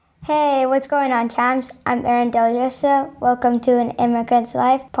Hey, what's going on, Chams? I'm Aaron Deliosa. Welcome to an Immigrant's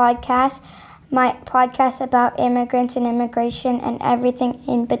Life podcast, my podcast about immigrants and immigration and everything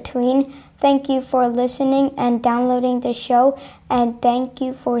in between. Thank you for listening and downloading the show, and thank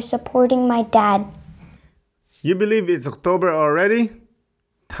you for supporting my dad. You believe it's October already?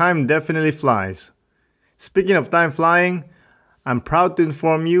 Time definitely flies. Speaking of time flying, I'm proud to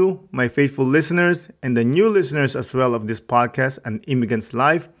inform you, my faithful listeners, and the new listeners as well of this podcast, An Immigrant's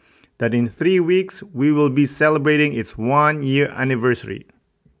Life, that in 3 weeks we will be celebrating its 1-year anniversary.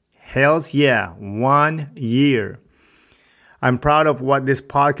 Hells yeah, 1 year. I'm proud of what this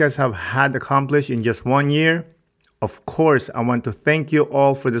podcast have had accomplished in just 1 year. Of course, I want to thank you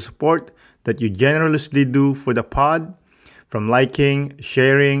all for the support that you generously do for the pod, from liking,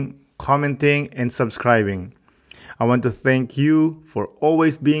 sharing, commenting, and subscribing. I want to thank you for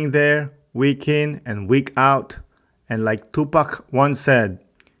always being there, week in and week out. And like Tupac once said,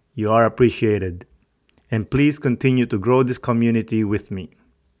 you are appreciated. And please continue to grow this community with me.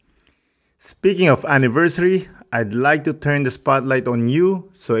 Speaking of anniversary, I'd like to turn the spotlight on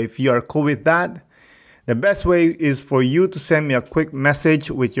you. So if you are cool with that, the best way is for you to send me a quick message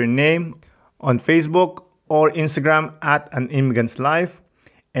with your name on Facebook or Instagram at An Immigrant's Life,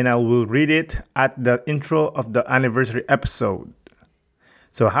 and I will read it at the intro of the anniversary episode.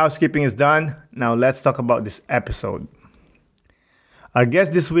 So housekeeping is done. Now let's talk about this episode. Our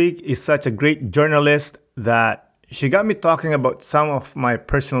guest this week is such a great journalist that she got me talking about some of my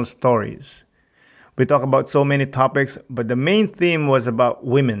personal stories. We talk about so many topics, but the main theme was about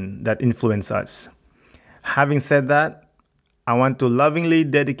women that influence us. Having said that, I want to lovingly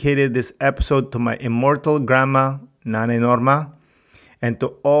dedicate this episode to my immortal grandma, Nanay Norma, and to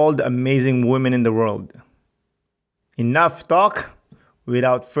all the amazing women in the world. Enough talk.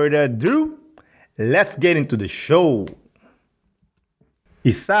 Without further ado, let's get into the show.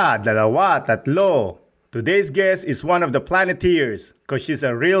 Isa, dalawa, tatlo. Today's guest is one of the Planeteers because she's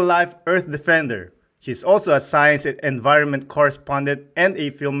a real-life Earth defender. She's also a science and environment correspondent and a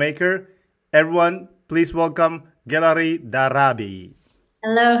filmmaker. Everyone, please welcome Gelary Darabi.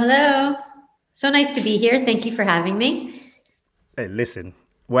 Hello. So nice to be here. Thank you for having me. Hey, listen,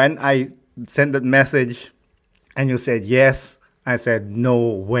 when I sent that message and you said yes, I said, no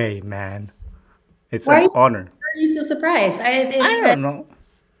way, man. It's an honor. Why are you so surprised? I don't know.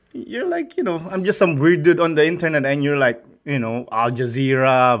 You're like, I'm just some weird dude on the internet and you're like, Al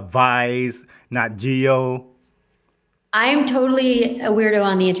Jazeera, Vice, Nat Geo. I'm totally a weirdo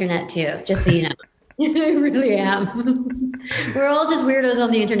on the internet too, just so you know. I really am. We're all just weirdos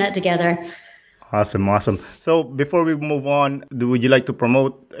on the internet together. Awesome. So before we move on, would you like to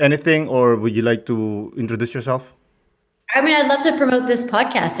promote anything or would you like to introduce yourself? I'd love to promote this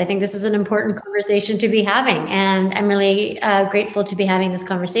podcast. I think this is an important conversation to be having, and I'm really grateful to be having this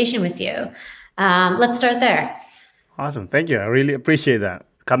conversation with you. Let's start there. Awesome. Thank you. I really appreciate that.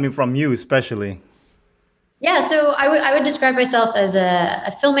 Coming from you, especially. Yeah, so I would describe myself as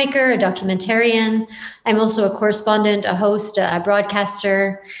a filmmaker, a documentarian. I'm also a correspondent, a host, a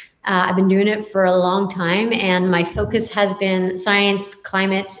broadcaster. I've been doing it for a long time, and my focus has been science,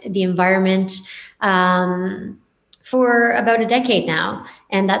 climate, the environment, for about a decade now.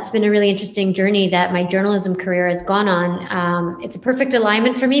 And that's been a really interesting journey that my journalism career has gone on. It's a perfect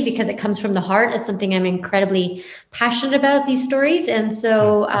alignment for me because it comes from the heart. It's something I'm incredibly passionate about, these stories. And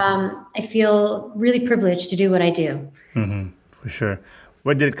so I feel really privileged to do what I do. Mm-hmm, for sure.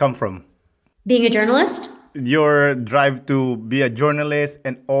 Where did it come from? Being a journalist? Your drive to be a journalist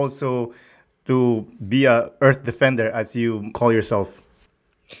and also to be a Earth defender, as you call yourself.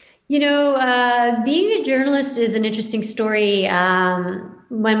 Being a journalist is an interesting story.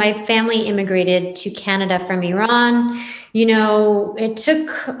 When my family immigrated to Canada from Iran, it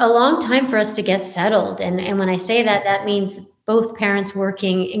took a long time for us to get settled. And when I say that, that means both parents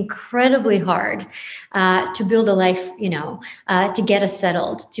working incredibly hard to build a life, to get us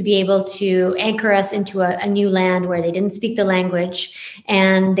settled, to be able to anchor us into a new land where they didn't speak the language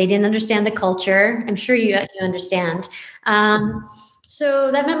and they didn't understand the culture. I'm sure you understand.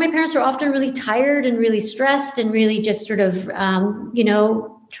 So that meant my parents were often really tired and really stressed and really just sort of,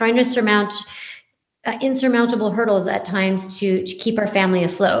 trying to surmount insurmountable hurdles at times to keep our family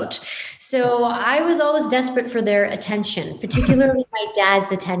afloat. So I was always desperate for their attention, particularly my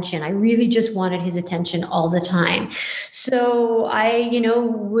dad's attention. I really just wanted his attention all the time. So I,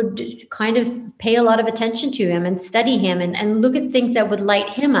 would kind of pay a lot of attention to him and study him and look at things that would light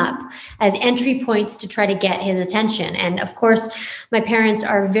him up as entry points to try to get his attention. And of course, my parents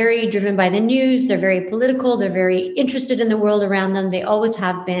are very driven by the news. They're very political. They're very interested in the world around them. They always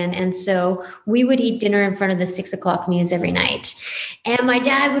have been. And so we would eat dinner in front of the 6 o'clock news every night. And my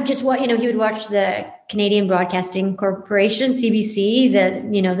dad would just he would watch the Canadian Broadcasting Corporation, CBC,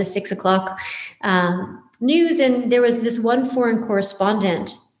 the 6 o'clock news. And there was this one foreign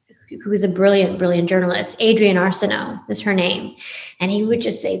correspondent who was a brilliant, brilliant journalist. Adrienne Arsenault is her name. And he would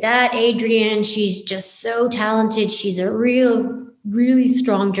just say, that Adrienne, she's just so talented. She's a really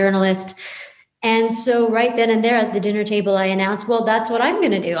strong journalist. And so right then and there at the dinner table, I announced, well, that's what I'm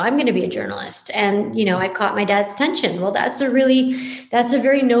going to do. I'm going to be a journalist. And, I caught my dad's attention. Well, that's a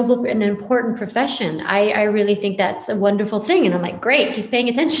very noble and important profession. I really think that's a wonderful thing. And I'm like, great, he's paying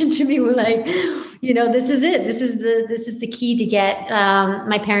attention to me. We're like, this is it. This is the key to get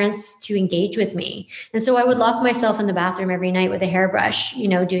my parents to engage with me. And so I would lock myself in the bathroom every night with a hairbrush,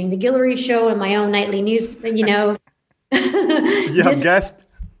 doing the Guillory show and my own nightly news, You have guests?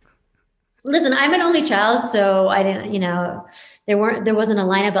 Listen, I'm an only child, so I didn't, there wasn't a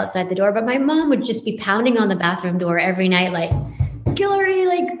lineup outside the door, but my mom would just be pounding on the bathroom door every night, like, Guillory,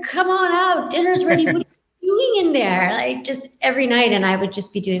 like, come on out, dinner's ready. What are you doing in there? Like, just every night. And I would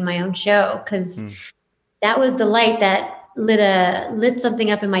just be doing my own show because that was the light that lit something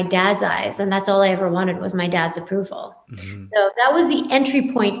up in my dad's eyes. And that's all I ever wanted was my dad's approval. Mm-hmm. So that was the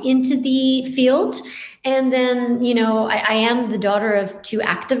entry point into the field. And then, I am the daughter of two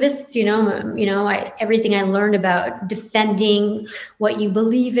activists, everything I learned about defending what you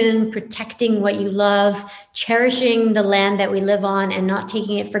believe in, protecting what you love, cherishing the land that we live on and not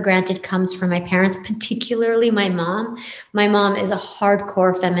taking it for granted comes from my parents, particularly my mom. My mom is a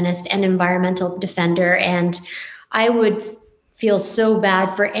hardcore feminist and environmental defender. And I would feel so bad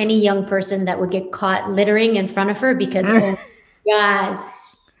for any young person that would get caught littering in front of her because, oh God,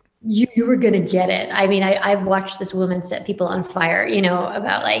 you were going to get it. I mean, I've watched this woman set people on fire,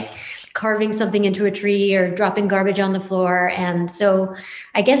 about like carving something into a tree or dropping garbage on the floor. And so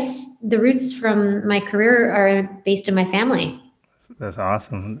I guess the roots from my career are based in my family. That's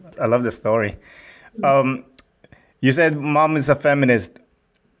awesome. I love the story. You said mom is a feminist,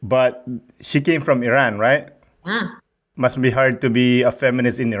 but she came from Iran, right? Yeah. Must be hard to be a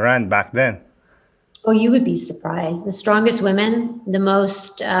feminist in Iran back then. Oh, you would be surprised. The strongest women, the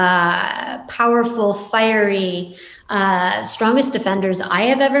most powerful, fiery, strongest defenders I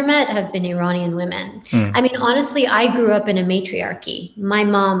have ever met have been Iranian women. I mean, honestly, I grew up in a matriarchy. My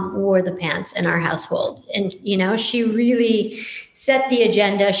mom wore the pants in our household. And, she really set the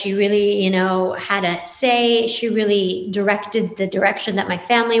agenda. She really, had a say. She really directed the direction that my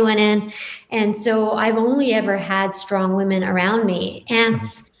family went in. And so I've only ever had strong women around me.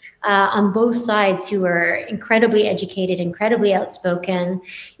 Aunts, on both sides who are incredibly educated, incredibly outspoken.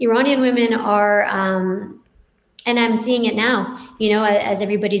 Iranian women are, and I'm seeing it now, as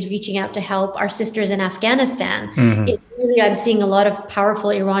everybody's reaching out to help our sisters in Afghanistan. It's really, I'm seeing a lot of powerful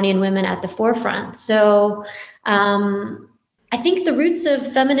Iranian women at the forefront. So I think the roots of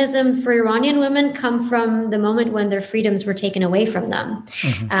feminism for Iranian women come from the moment when their freedoms were taken away from them.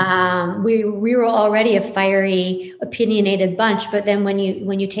 We were already a fiery, opinionated bunch, but then when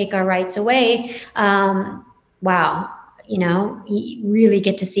you take our rights away, wow, you really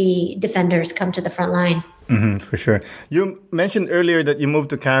get to see defenders come to the front line. For sure. You mentioned earlier that you moved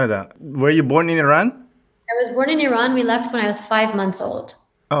to Canada. Were you born in Iran? I was born in Iran. We left when I was 5 months old.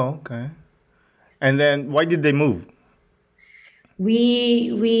 Oh, okay. And then why did they move?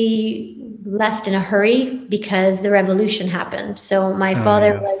 We left in a hurry because the revolution happened. So my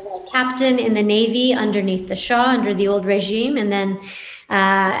father was a captain in the Navy underneath the Shah, under the old regime. And then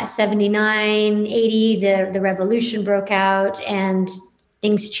 79, 80, the revolution broke out and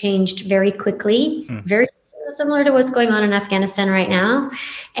things changed very quickly, very similar to what's going on in Afghanistan right now.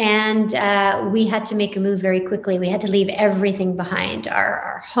 And we had to make a move very quickly. We had to leave everything behind,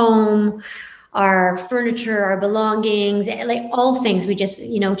 our home, our furniture, our belongings, like all things. We just,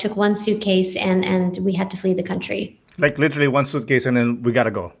 took one suitcase and we had to flee the country. Like literally one suitcase and then we got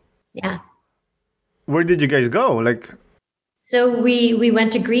to go. Yeah. Where did you guys go? So we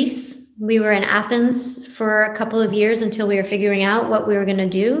went to Greece. We were in Athens for a couple of years until we were figuring out what we were going to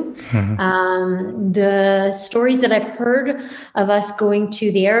do. The stories that I've heard of us going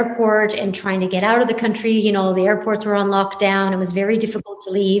to the airport and trying to get out of the country, the airports were on lockdown. It was very difficult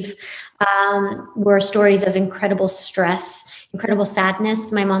to leave. Were stories of incredible stress, incredible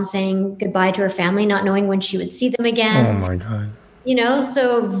sadness. My mom saying goodbye to her family, not knowing when she would see them Oh again. my God.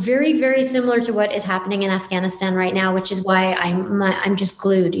 So very, very similar to what is happening in Afghanistan right now, which is why I'm just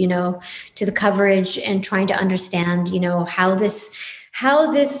glued, to the coverage and trying to understand,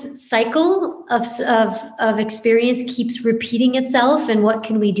 how this cycle of experience keeps repeating itself, and what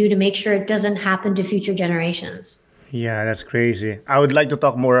can we do to make sure it doesn't happen to future generations. Yeah, that's crazy. I would like to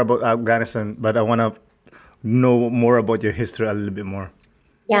talk more about Afghanistan, but I want to know more about your history a little bit more.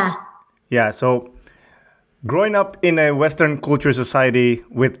 Yeah. Yeah, so growing up in a Western culture society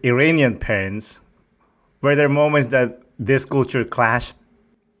with Iranian parents, were there moments that this culture clashed?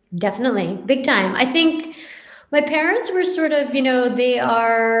 Definitely, big time. I think my parents were sort of,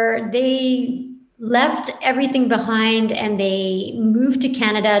 they left everything behind and they moved to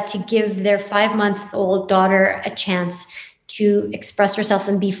Canada to give their 5-month-old daughter a chance to express herself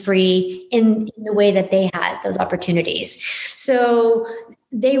and be free in the way that they had those opportunities. So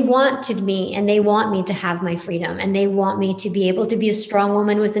they wanted me and they want me to have my freedom, and they want me to be able to be a strong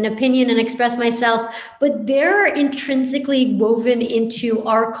woman with an opinion and express myself. But they're intrinsically woven into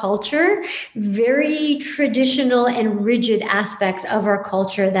our culture, very traditional and rigid aspects of our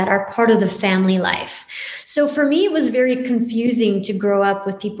culture that are part of the family life. So for me, it was very confusing to grow up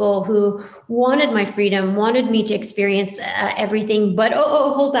with people who wanted my freedom, wanted me to experience everything, but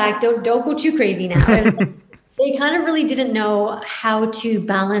hold back, don't go too crazy now. They kind of really didn't know how to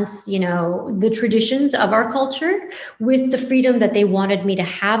balance, the traditions of our culture with the freedom that they wanted me to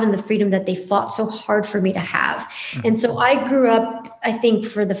have and the freedom that they fought so hard for me to have. And so I grew up, I think,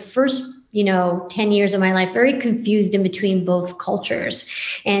 for the first 10 years of my life, very confused in between both cultures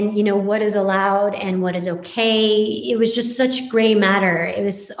and, what is allowed and what is okay. It was just such gray matter. It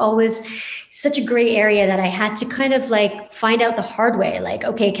was always such a gray area that I had to kind of find out the hard way. Like,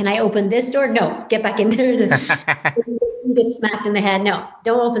 okay, can I open this door? No, get back in there. You get smacked in the head. No,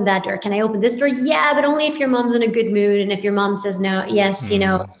 don't open that door. Can I open this door? Yeah, but only if your mom's in a good mood. And if your mom says no, yes,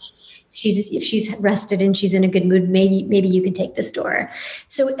 if she's rested and she's in a good mood, maybe you can take this door.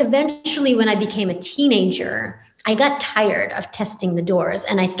 So eventually, when I became a teenager, I got tired of testing the doors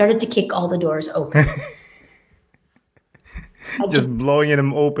and I started to kick all the doors open. just blowing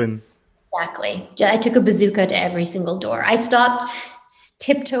them open. Exactly. I took a bazooka to every single door. I stopped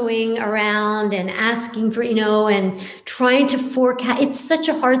tiptoeing around and asking for, and trying to forecast. It's such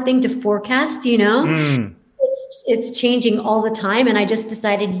a hard thing to forecast, It's changing all the time. And I just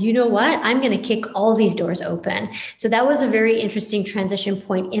decided, you know what? I'm going to kick all these doors open. So that was a very interesting transition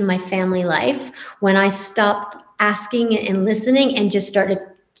point in my family life when I stopped asking and listening and just started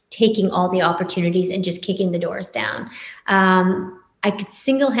taking all the opportunities and just kicking the doors down. I could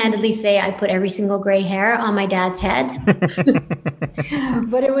single-handedly say I put every single gray hair on my dad's head,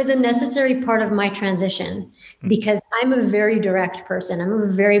 but it was a necessary part of my transition because I'm a very direct person. I'm a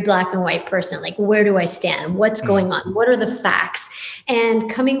very black and white person. Like, where do I stand? What's going on? What are the facts? And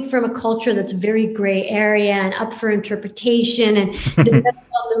coming from a culture that's very gray area and up for interpretation and depends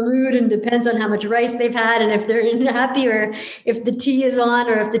on the mood and depends on how much rice they've had and if they're happy or if the tea is on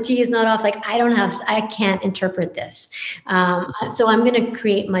or if the tea is not off. Like, I can't interpret this. So I'm going to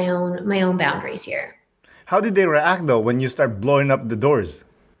create my own boundaries here. How did they react though when you start blowing up the doors?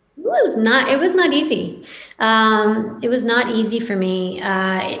 Well, it was not easy. It was not easy for me.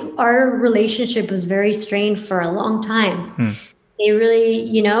 Our relationship was very strained for a long time. They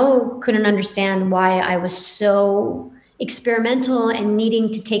really, couldn't understand why I was so experimental and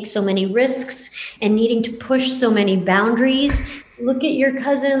needing to take so many risks and needing to push so many boundaries. Look at your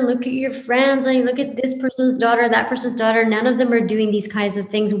cousin, look at your friends, look at this person's daughter, that person's daughter. None of them are doing these kinds of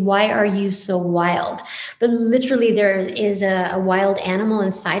things. Why are you so wild? But literally there is a wild animal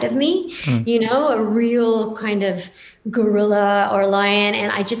inside of me, a real kind of gorilla or lion.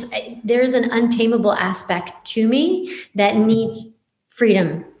 And there's an untamable aspect to me that needs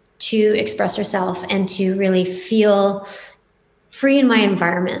freedom to express herself and to really feel free in my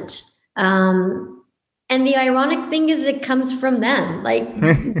environment. And the ironic thing is it comes from them.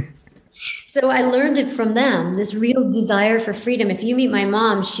 So I learned it from them, this real desire for freedom. If you meet my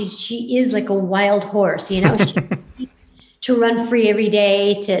mom, she is like a wild horse, to run free every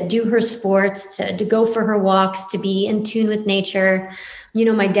day, to do her sports, to go for her walks, to be in tune with nature.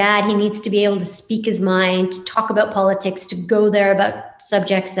 My dad, he needs to be able to speak his mind, to talk about politics, to go there about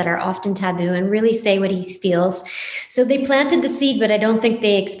subjects that are often taboo and really say what he feels. So they planted the seed, but I don't think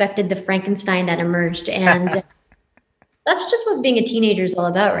they expected the Frankenstein that emerged. And that's just what being a teenager is all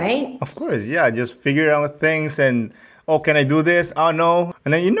about, right? Of course, yeah. Just figure out things and, can I do this? Oh, no.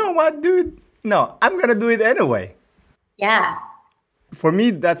 And then, you know what, dude? No, I'm going to do it anyway. Yeah. For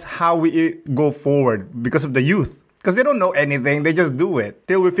me, that's how we go forward because of the youth. Because they don't know anything. They just do it.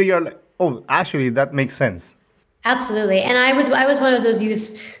 Till we figure out, like, oh, actually, that makes sense. Absolutely. And I was one of those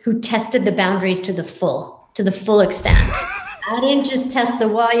youths who tested the boundaries to the full extent. I didn't just test the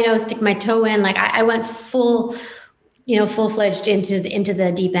wall, stick my toe in. Like I went full-fledged into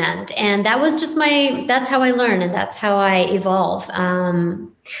the deep end. And that was just that's how I learn, and that's how I evolve.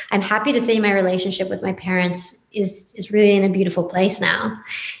 I'm happy to say my relationship with my parents is really in a beautiful place now.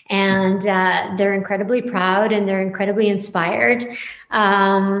 And they're incredibly proud, and they're incredibly inspired.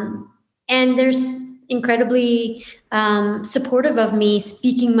 And there's incredibly supportive of me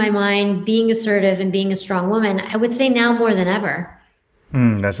speaking my mind, being assertive, and being a strong woman. I would say now more than ever.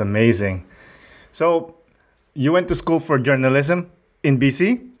 That's amazing. So you went to school for journalism in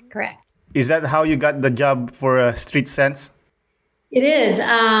BC? Correct. Is that how you got the job for Street Sense? It is.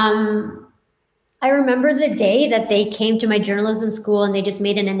 I remember the day that they came to my journalism school and they just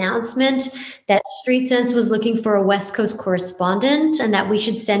made an announcement that Street Sense was looking for a West Coast correspondent and that we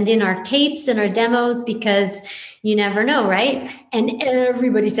should send in our tapes and our demos because you never know, right? And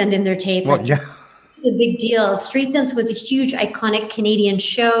everybody sent in their tapes. Well, yeah. A big deal. Street Sense was a huge, iconic Canadian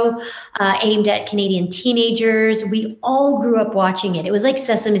show aimed at Canadian teenagers. We all grew up watching it. It was like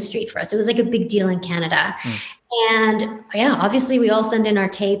Sesame Street for us. It was like a big deal in Canada. And yeah, obviously we all send in our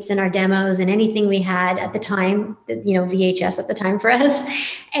tapes and our demos and anything we had at the time, VHS at the time for us.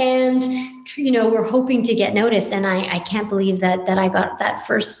 And, we're hoping to get noticed. And I can't believe that I got that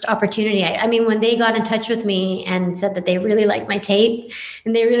first opportunity. I mean, when they got in touch with me and said that they really liked my tape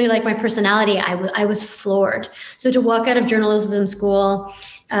and they really liked my personality, I was floored. So to walk out of journalism school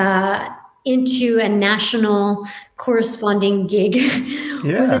into a national corresponding gig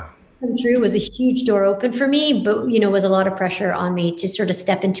was a huge door open for me, but, was a lot of pressure on me to sort of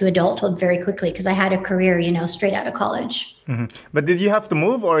step into adulthood very quickly because I had a career, straight out of college. Mm-hmm. But did you have to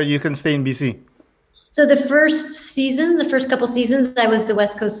move or you can stay in BC? So the first couple seasons, I was the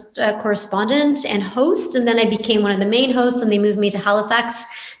West Coast correspondent and host, and then I became one of the main hosts, and they moved me to Halifax,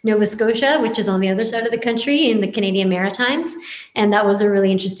 Nova Scotia, which is on the other side of the country in the Canadian Maritimes. And that was a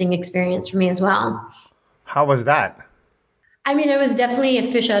really interesting experience for me as well. How was that? I mean, it was definitely a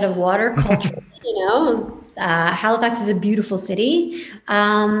fish out of water culturally, Halifax is a beautiful city.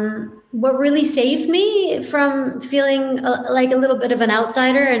 What really saved me from feeling like a little bit of an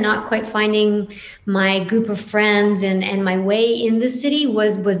outsider and not quite finding my group of friends and my way in the city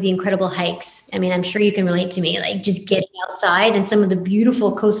was the incredible hikes. I mean, I'm sure you can relate to me, like just getting outside and some of the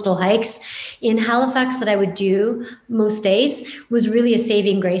beautiful coastal hikes in Halifax that I would do most days was really a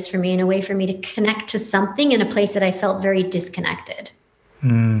saving grace for me and a way for me to connect to something in a place that I felt very disconnected.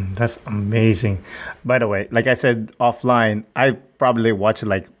 That's amazing. By the way, like I said offline, I probably watched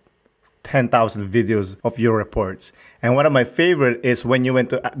like 10,000 videos of your reports. And one of my favorite is when you went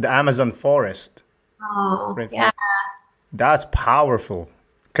to the Amazon forest. Oh, yeah. That's powerful.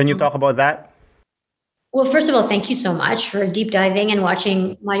 Can you talk about that? Well, first of all, thank you so much for deep diving and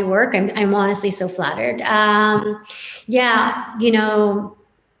watching my work. I'm honestly so flattered.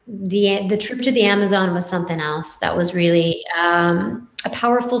 The trip to the Amazon was something else. That was really a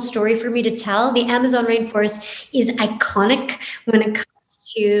powerful story for me to tell. The Amazon rainforest is iconic when it comes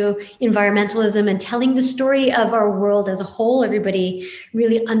to environmentalism and telling the story of our world as a whole. Everybody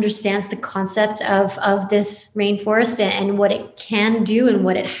really understands the concept of this rainforest and what it can do and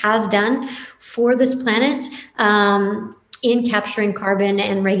what it has done for this planet. In capturing carbon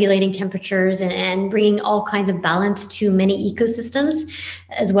and regulating temperatures and bringing all kinds of balance to many ecosystems,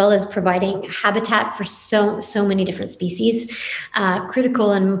 as well as providing habitat for so many different species,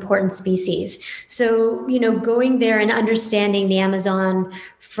 critical and important species. So, going there and understanding the Amazon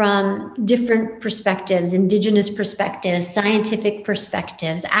from different perspectives, indigenous perspectives, scientific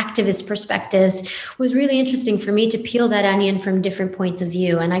perspectives, activist perspectives, was really interesting for me to peel that onion from different points of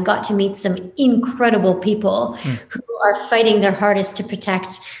view. And I got to meet some incredible people who are fighting their hardest to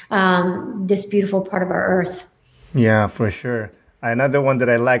protect this beautiful part of our earth. Yeah, for sure. Another one that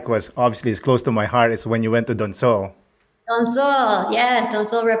I like was, obviously, it's close to my heart, is when you went to Donsol. Donsol, yes,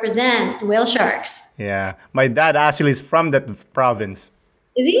 Donsol represent whale sharks. Yeah, my dad actually is from that province.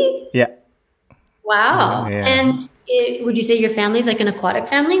 Is he? Yeah. Wow. Yeah. And would you say your family is like an aquatic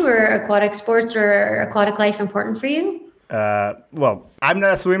family where aquatic sports or aquatic life important for you? Well, I'm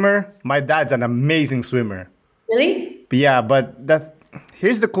not a swimmer. My dad's an amazing swimmer. Really? Yeah, but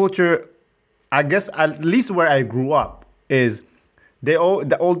here's the culture, I guess, at least where I grew up, is the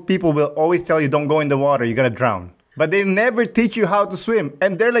old people will always tell you, don't go in the water, you're going to drown. But they never teach you how to swim.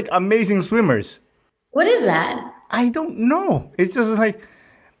 And they're like amazing swimmers. What is that? I don't know. It's just like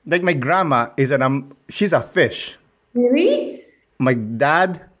my grandma is she's a fish. Really? My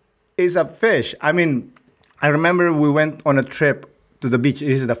dad is a fish. I mean, I remember we went on a trip to the beach.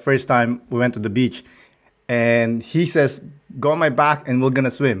 This is the first time we went to the beach. And he says, go on my back and we're going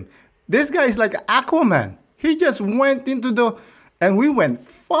to swim. This guy is like Aquaman. He just went into and we went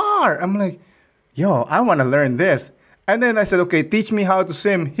far. I'm like, yo, I want to learn this. And then I said, okay, teach me how to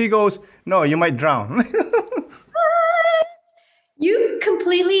swim. He goes, no, you might drown. You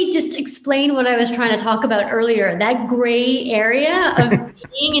completely just explained what I was trying to talk about earlier. That gray area of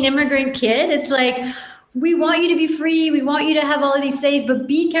being an immigrant kid. It's like, we want you to be free. We want you to have all of these things, but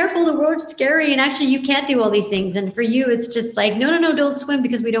be careful. The world's scary. And actually, you can't do all these things. And for you, it's just like, no, don't swim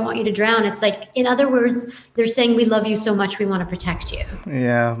because we don't want you to drown. It's like, in other words, they're saying, we love you so much. We want to protect you.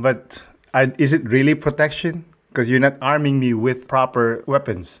 Yeah, but is it really protection? Because you're not arming me with proper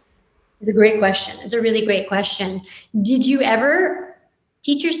weapons. It's a great question. It's a really great question. Did you ever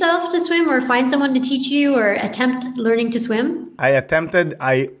teach yourself to swim or find someone to teach you or attempt learning to swim? I attempted.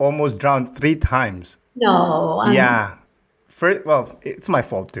 I almost drowned 3 times. No. Yeah. Well, it's my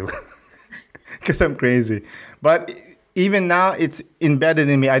fault too. Because I'm crazy. But even now, it's embedded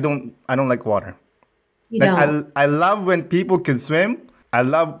in me. I don't like water. You don't? I love when people can swim. I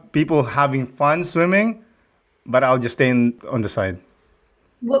love people having fun swimming. But I'll just stay on the side.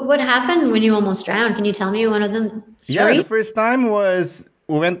 What happened when you almost drowned? Can you tell me one of them story? Yeah, the first time was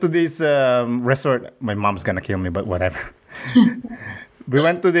we went to this resort. My mom's gonna kill me, but whatever. We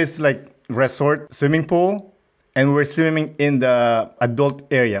went to this like resort swimming pool, and we were swimming in the adult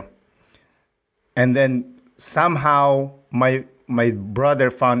area. And then somehow my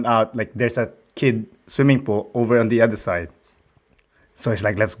brother found out like there's a kid swimming pool over on the other side. So he's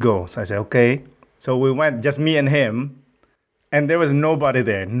like, let's go. So I said, okay. So we went, just me and him. And there was nobody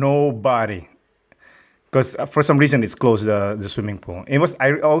there, nobody. Because for some reason it's closed, the swimming pool.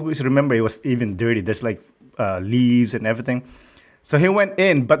 I always remember it was even dirty. There's like leaves and everything. So he went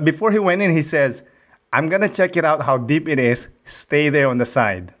in, but before he went in, he says, I'm going to check it out how deep it is. Stay there on the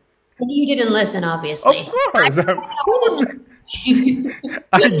side. And you didn't listen, obviously. Of course.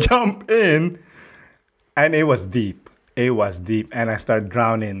 I jump in and it was deep. It was deep and I started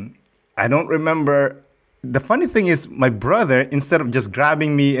drowning. I don't remember. The funny thing is, my brother, instead of just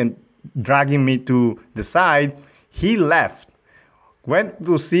grabbing me and dragging me to the side, he left, went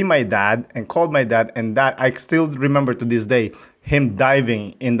to see my dad and called my dad. And that I still remember to this day, him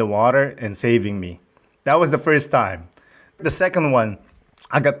diving in the water and saving me. That was the first time. The second one,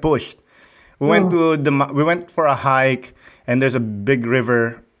 I got pushed. We went for a hike, and there's a big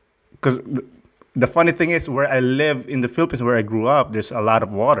river. Because the funny thing is, where I live in the Philippines, where I grew up, there's a lot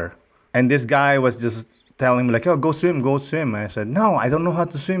of water. And this guy was just telling me like, oh, go swim. And I said, no, I don't know how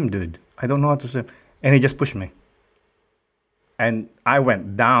to swim, dude. I don't know how to swim. And he just pushed me. And I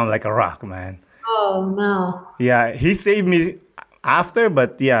went down like a rock, man. Oh, no. Yeah, he saved me after,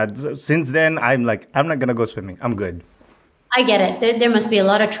 but yeah, since then, I'm like, I'm not going to go swimming. I'm good. I get it. There must be a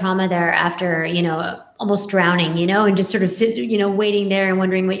lot of trauma there after, almost drowning, and just sort of waiting there and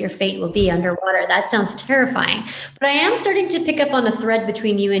wondering what your fate will be underwater. That sounds terrifying. But I am starting to pick up on a thread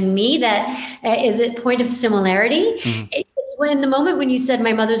between you and me that is a point of similarity. Mm-hmm. It's the moment when you said,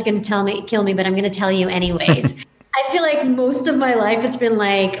 my mother's going to kill me, but I'm going to tell you anyways. I feel like most of my life, it's been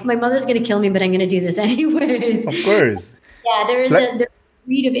like, my mother's going to kill me, but I'm going to do this anyways. Of course. Yeah, there's a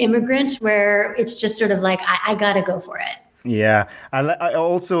breed of immigrant where it's just sort of like, I got to go for it. Yeah. I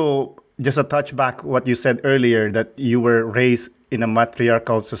also, just a touch back what you said earlier, that you were raised in a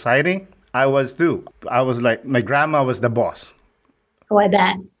matriarchal society. I was too. I was like, my grandma was the boss. Oh, I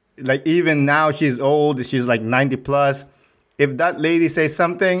bet. Like even now she's old. She's like 90 plus. If that lady says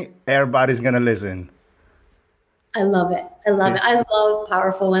something, everybody's going to listen. I love it. I love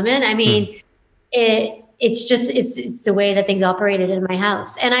powerful women. I mean, it's the way that things operated in my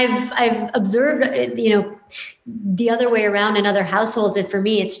house. And I've observed, the other way around in other households. And for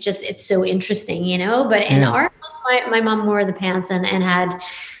me, it's so interesting, but in our house, my mom wore the pants and had,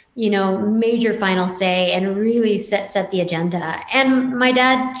 major final say and really set the agenda. And my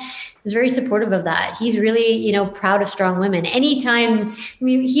dad is very supportive of that. He's really, proud of strong women. Anytime,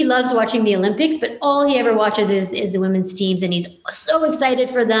 he loves watching the Olympics, but all he ever watches is the women's teams. And he's so excited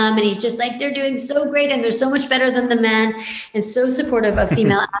for them. And he's just like, they're doing so great. And they're so much better than the men, and so supportive of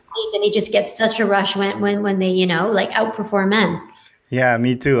female athletes. And he just gets such a rush when they, outperform men. Yeah,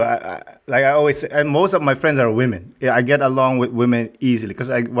 me too. I always say, and most of my friends are women. Yeah, I get along with women easily because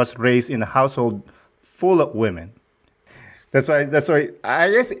I was raised in a household full of women. That's why I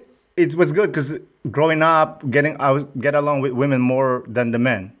guess it was good because growing up, I get along with women more than the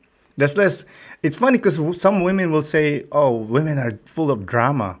men. It's funny because some women will say, "Oh, women are full of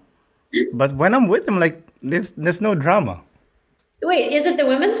drama," but when I'm with them, like there's no drama. Wait, is it the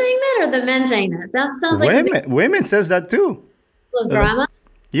women saying that or the men saying that? That sounds like something Women says that too. full of They're like, drama.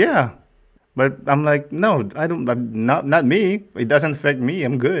 yeah, but I'm like, no, I don't. Not me. It doesn't affect me.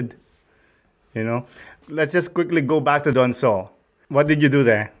 I'm good. You know. Let's just quickly go back to Don Sol. What did you do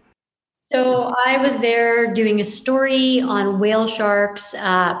there? So I was there doing a story on whale sharks,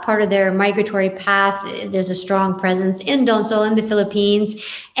 part of their migratory path. There's a strong presence in Donsol in the Philippines.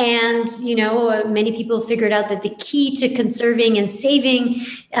 And, many people figured out that the key to conserving and saving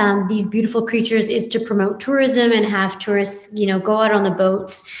these beautiful creatures is to promote tourism and have tourists, go out on the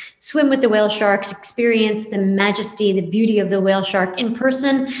boats, swim with the whale sharks, experience the majesty, the beauty of the whale shark in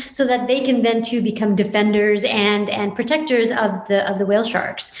person, so that they can then too become defenders and protectors of the whale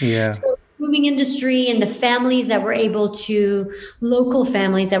sharks. Yeah. So moving industry and the local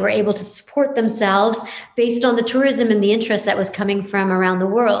families that were able to support themselves based on the tourism and the interest that was coming from around the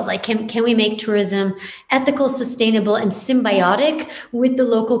world. Like, can we make tourism ethical, sustainable, and symbiotic with the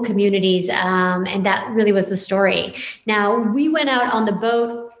local communities? And that really was the story. Now, we went out on the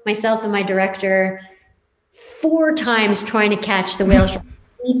boat, myself and my director, 4 times trying to catch the whale shark.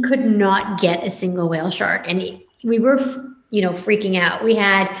 We could not get a single whale shark. And we were, freaking out. We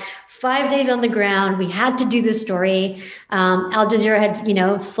had 5 days on the ground. We had to do this story. Al Jazeera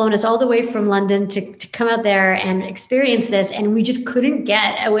had, flown us all the way from London to come out there and experience this. And we just couldn't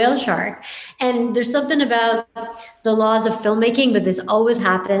get a whale shark. And there's something about the laws of filmmaking, but this always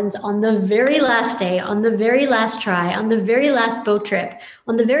happens on the very last day, on the very last try, on the very last boat trip,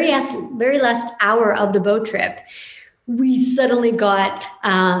 on the very last hour of the boat trip. We suddenly got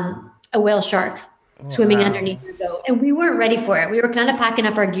a whale shark swimming underneath the boat. And we weren't ready for it. We were kind of packing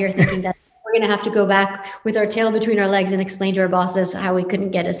up our gear thinking that we're going to have to go back with our tail between our legs and explain to our bosses how we couldn't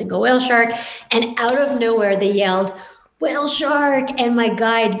get a single whale shark. And out of nowhere, they yelled, "Whale shark!" And my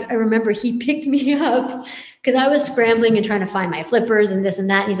guide, I remember he picked me up because I was scrambling and trying to find my flippers and this and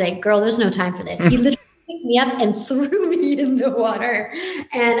that. And he's like, "Girl, there's no time for this." He literally picked me up and threw me in the water.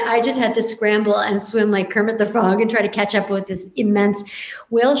 And I just had to scramble and swim like Kermit the Frog and try to catch up with this immense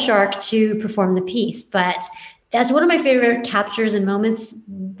whale shark to perform the piece. But that's one of my favorite captures and moments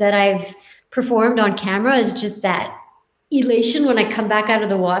that I've performed on camera, is just that elation when I come back out of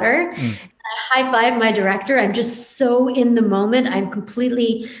the water. I high five my director. I'm just so in the moment. I'm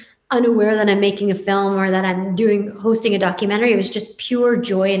completely unaware that I'm making a film or that I'm hosting a documentary. It was just pure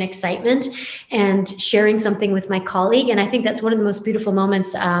joy and excitement and sharing something with my colleague. And I think that's one of the most beautiful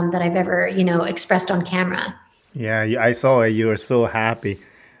moments that I've ever, expressed on camera. Yeah, I saw it. You were so happy.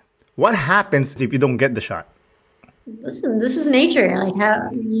 What happens if you don't get the shot? Listen, this is nature. Like,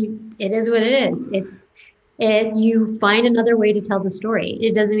 it is what it is. You find another way to tell the story.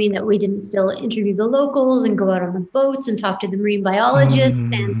 It doesn't mean that we didn't still interview the locals and go out on the boats and talk to the marine biologists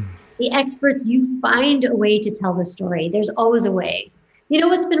and the experts. You find a way to tell the story. There's always a way.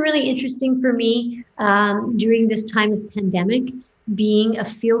 What's been really interesting for me during this time of pandemic, being a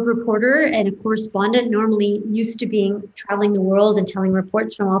field reporter and a correspondent, normally used to traveling the world and telling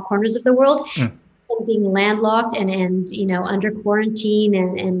reports from all corners of the world. And being landlocked and under quarantine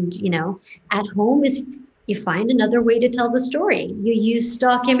and at home, is you find another way to tell the story. You use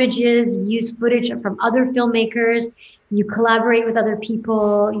stock images, use footage from other filmmakers, you collaborate with other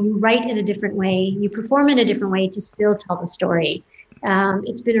people, you write in a different way, you perform in a different way to still tell the story.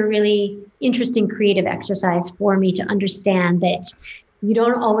 It's been a really interesting creative exercise for me to understand that you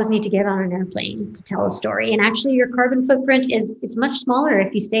don't always need to get on an airplane to tell a story. And actually your carbon footprint is much smaller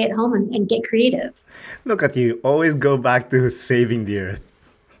if you stay at home and get creative. Look at you, always go back to saving the earth.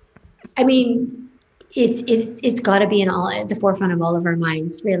 I mean, it's got to be at the forefront of all of our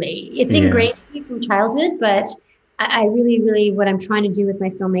minds, really. It's ingrained in me from childhood, but I really, really, what I'm trying to do with my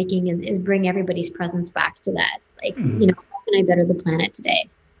filmmaking is bring everybody's presence back to that. Like, how can I better the planet today?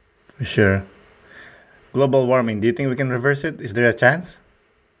 For sure. Global warming, do you think we can reverse it? Is there a chance?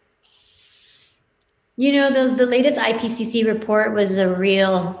 The latest IPCC report was a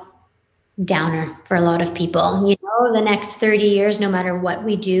real downer for a lot of people. The next 30 years, no matter what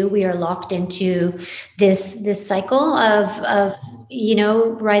we do, we are locked into this cycle of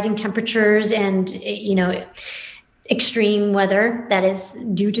rising temperatures and extreme weather that is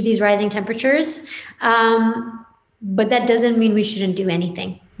due to these rising temperatures. But that doesn't mean we shouldn't do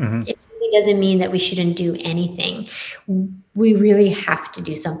anything. It really doesn't mean that we shouldn't do anything. We really have to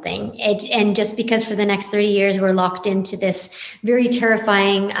do something. And just because for the next 30 years, we're locked into this very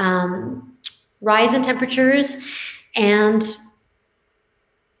terrifying rise in temperatures and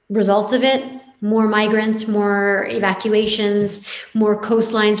results of it, more migrants, more evacuations, more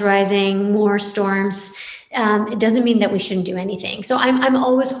coastlines rising, more storms. it doesn't mean that we shouldn't do anything. So I'm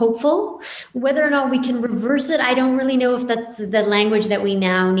always hopeful. Whether or not we can reverse it, I don't really know if that's the language that we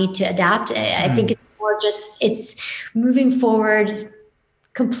now need to adapt. I think it's more just, it's moving forward,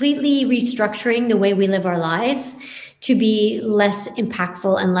 completely restructuring the way we live our lives to be less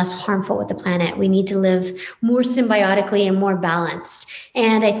impactful and less harmful with the planet. We need to live more symbiotically and more balanced.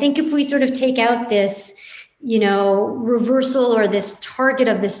 And I think if we sort of take out this, reversal or this target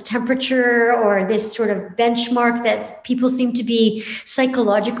of this temperature or this sort of benchmark that people seem to be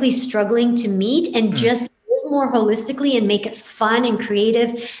psychologically struggling to meet, and just live more holistically and make it fun and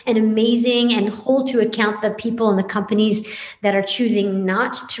creative and amazing, and hold to account the people and the companies that are choosing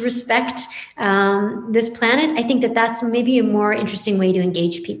not to respect this planet, I think that that's maybe a more interesting way to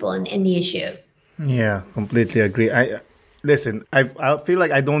engage people in the issue. Yeah, completely agree. Listen, I feel like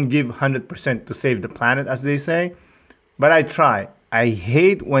I don't give 100% to save the planet, as they say, but I try. I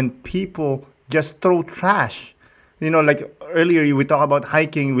hate when people just throw trash. Like earlier we talked about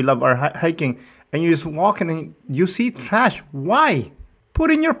hiking. We love our hiking. And you just walk in and you see trash. Why?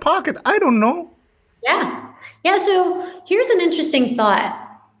 Put in your pocket. I don't know. Yeah. So here's an interesting thought.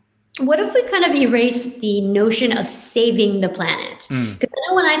 What if we kind of erase the notion of saving the planet? Because I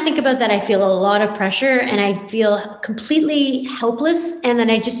know when I think about that, I feel a lot of pressure and I feel completely helpless, and then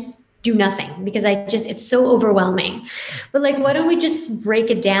I just do nothing because it's so overwhelming. But why don't we just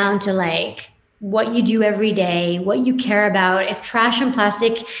break it down to what you do every day, what you care about? If trash and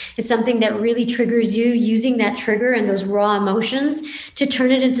plastic is something that really triggers you, using that trigger and those raw emotions to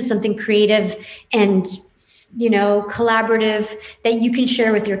turn it into something creative and collaborative that you can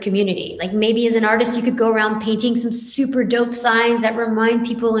share with your community. Maybe as an artist, you could go around painting some super dope signs that remind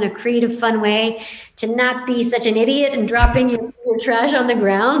people in a creative, fun way to not be such an idiot and dropping your trash on the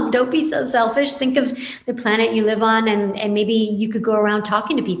ground. Don't be so selfish. Think of the planet you live on, and maybe you could go around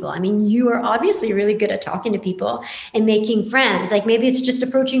talking to people. I mean, you are obviously really good at talking to people and making friends. Maybe it's just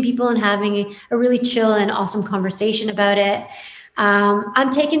approaching people and having a really chill and awesome conversation about it.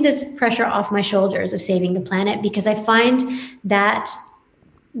 I'm taking this pressure off my shoulders of saving the planet, because I find that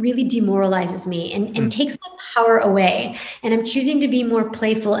really demoralizes me and takes my power away. And I'm choosing to be more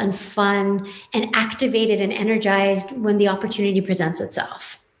playful and fun and activated and energized when the opportunity presents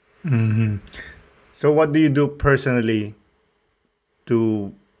itself. Mm-hmm. So what do you do personally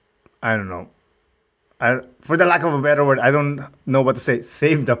to, I don't know, for the lack of a better word, I don't know what to say,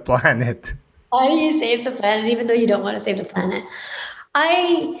 save the planet? How do you save the planet, even though you don't want to save the planet?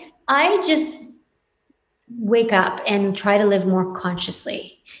 I just wake up and try to live more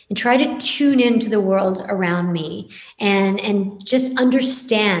consciously and try to tune into the world around me and just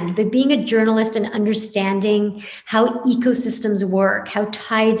understand. But being a journalist and understanding how ecosystems work, how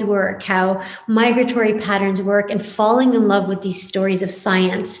tides work, how migratory patterns work, and falling in love with these stories of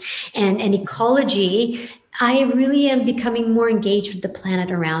science and ecology, I really am becoming more engaged with the planet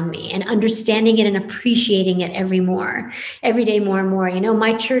around me and understanding it and appreciating it every day more and more.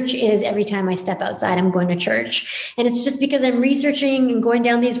 My church is, every time I step outside, I'm going to church. And it's just because I'm researching and going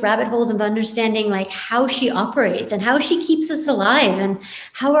down these rabbit holes of understanding how she operates and how she keeps us alive and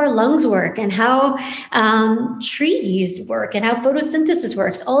how our lungs work and how trees work and how photosynthesis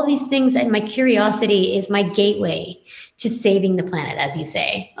works. All these things, and my curiosity is my gateway to saving the planet, as you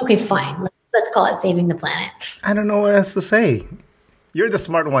say. Okay, fine. Let's call it saving the planet. I don't know what else to say. You're the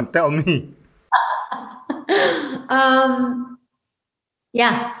smart one. Tell me.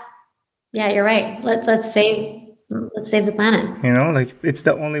 Yeah, you're right. Let's save the planet. It's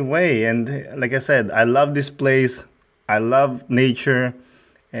the only way. And like I said, I love this place. I love nature.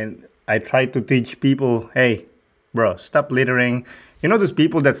 And I try to teach people, hey, bro, stop littering. Those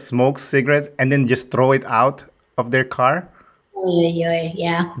people that smoke cigarettes and then just throw it out of their car?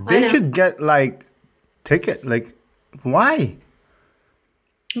 Yeah. They should get ticket. Why?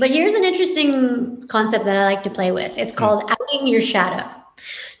 But here's an interesting concept that I like to play with. It's called outing your shadow.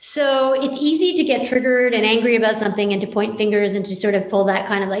 So it's easy to get triggered and angry about something and to point fingers and to sort of pull that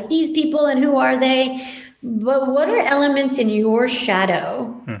kind of these people and who are they? But what are elements in your shadow?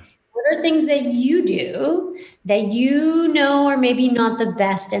 What are things that you do that are maybe not the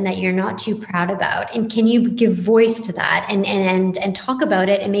best and that you're not too proud about? And can you give voice to that and talk about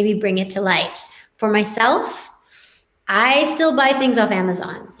it and maybe bring it to light? For myself, I still buy things off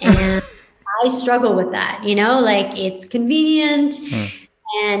Amazon and I struggle with that. It's convenient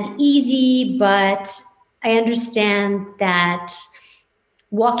and easy, but I understand that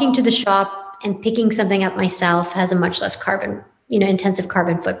walking to the shop and picking something up myself has a much less intensive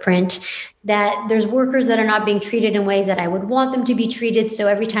carbon footprint, that there's workers that are not being treated in ways that I would want them to be treated. So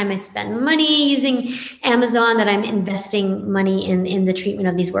every time I spend money using Amazon, that I'm investing money in the treatment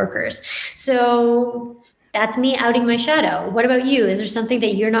of these workers. So That's me outing my shadow. What about you? Is there something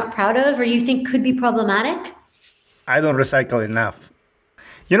that you're not proud of or you think could be problematic? I don't recycle enough.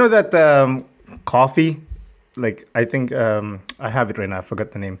 You know that coffee? Like, I think I have it right now. I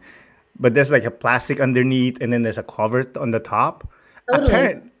forgot the name. But there's like a plastic underneath and then there's a cover on the top.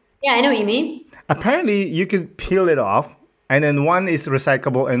 Totally. Yeah, I know what you mean. Apparently, you can peel it off and then one is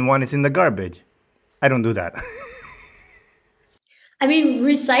recyclable and one is in the garbage. I don't do that. I mean,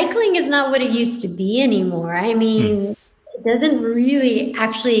 recycling is not what it used to be anymore. I mean, it doesn't really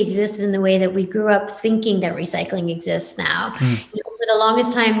actually exist in the way that we grew up thinking that recycling exists now. You know, for the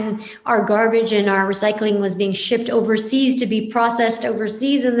longest time, our garbage and our recycling was being shipped overseas to be processed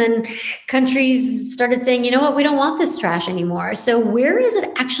overseas. And then countries started saying, you know what, we don't want this trash anymore. So where is it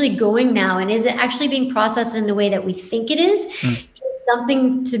actually going now? And is it actually being processed in the way that we think it is?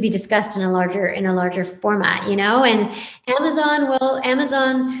 Something to be discussed in a larger format, you know. And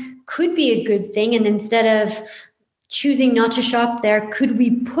Amazon could be a good thing, and instead of choosing not to shop there, could we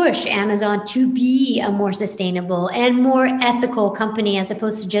push Amazon to be a more sustainable and more ethical company as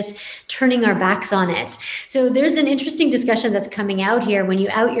opposed to just turning our backs on it? So there's an interesting discussion that's coming out here when you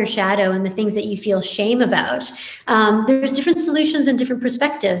out your shadow and the things that you feel shame about. There's different solutions and different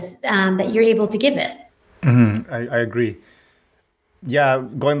perspectives that you're able to give it. I agree. Yeah,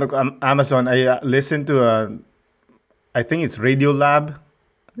 going back to Amazon, I listened to I think it's Radio Lab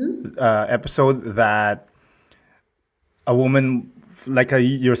episode that a woman like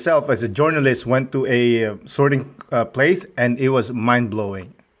yourself as a journalist went to a sorting place, and it was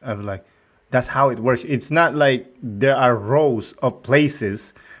mind-blowing. I was like, that's how it works. It's not like there are rows of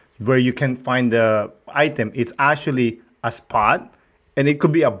places where you can find the item. It's actually a spot, and it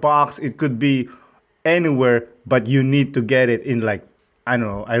could be a box, it could be anywhere, but you need to get it in like, I don't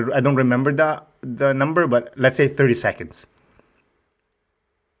know, I don't remember the number, but let's say 30 seconds.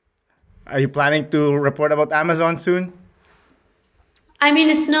 Are you planning to report about Amazon soon? I mean,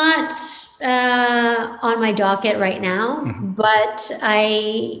 it's not on my docket right now, but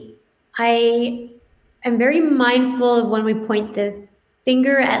I am very mindful of when we point the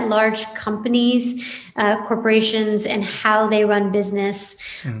finger at large companies, corporations, and how they run business.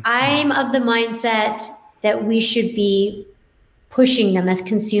 I'm of the mindset that we should be pushing them as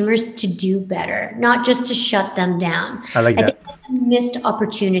consumers to do better, not just to shut them down. I like that. I think that's a missed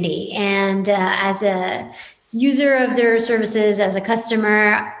opportunity. And as a user of their services, as a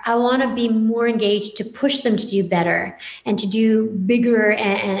customer, I want to be more engaged to push them to do better and to do bigger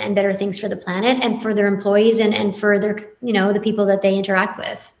and better things for the planet and for their employees and for their, you know, the people that they interact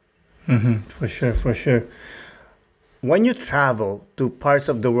with. For sure. When you travel to parts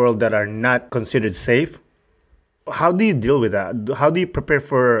of the world that are not considered safe, how do you deal with that? How do you prepare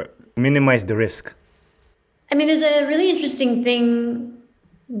for minimize the risk? I mean, there's a really interesting thing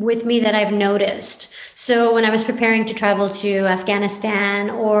with me that I've noticed. So when I was preparing to travel to Afghanistan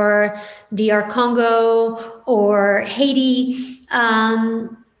or DR Congo or Haiti,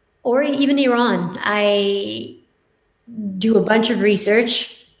 or even Iran, I do a bunch of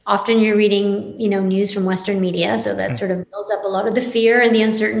research. Often you're reading, you know, news from Western media. So that sort of builds up a lot of the fear and the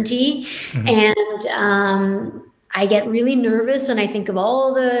uncertainty. And I get really nervous and I think of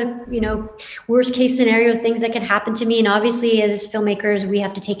all the, you know, worst case scenario things that could happen to me. And obviously as filmmakers, we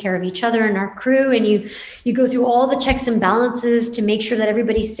have to take care of each other and our crew. And you go through all the checks and balances to make sure that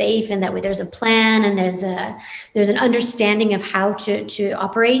everybody's safe and that there's a plan and there's an understanding of how to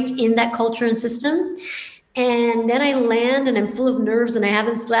operate in that culture and system. And then I land and I'm full of nerves and I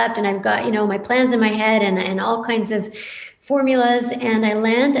haven't slept and I've got, you know, my plans in my head and all kinds of formulas, and I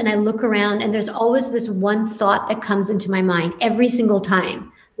land and I look around and there's always this one thought that comes into my mind every single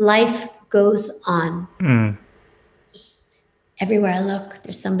time. Life goes on. Just everywhere I look,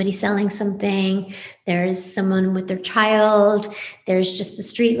 there's somebody selling something. There's someone with their child. There's just the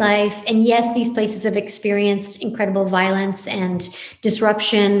street life. And yes, these places have experienced incredible violence and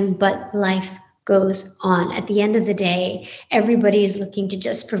disruption, but life goes on. At the end of the day, everybody is looking to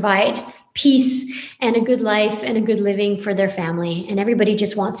just provide peace and a good life and a good living for their family. And everybody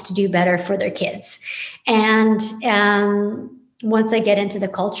just wants to do better for their kids. And once I get into the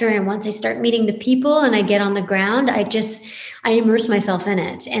culture and once I start meeting the people and I get on the ground, I immerse myself in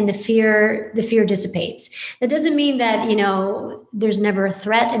it and the fear dissipates. That doesn't mean that, you know, there's never a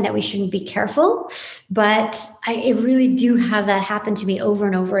threat and that we shouldn't be careful, but I really do have that happen to me over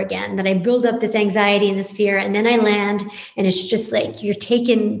and over again, that I build up this anxiety and this fear and then I land and it's just like you're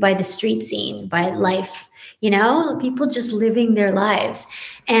taken by the street scene, by life, you know, people just living their lives.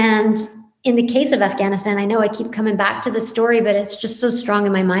 And in the case of Afghanistan, I know I keep coming back to the story, but it's just so strong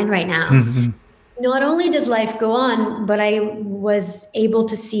in my mind right now. Not only does life go on, but I was able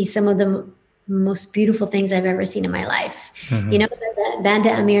to see some of the most beautiful things I've ever seen in my life. You know, the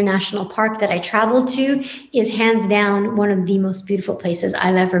Banda Amir National Park that I traveled to is hands down one of the most beautiful places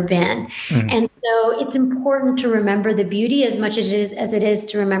I've ever been. And so it's important to remember the beauty as much as it is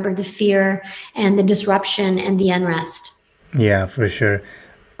to remember the fear and the disruption and the unrest. Yeah, for sure.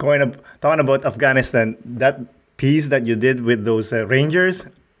 Talking about Afghanistan, that piece that you did with those Rangers,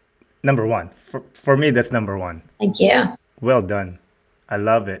 number one. For me, that's number one. Thank you. Well done. I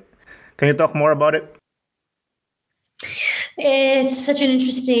love it. Can you talk more about it? It's such an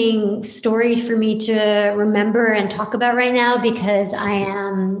interesting story for me to remember and talk about right now because I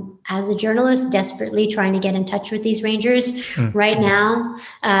am, as a journalist, desperately trying to get in touch with these Rangers right now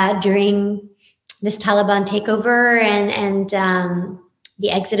during this Taliban takeover and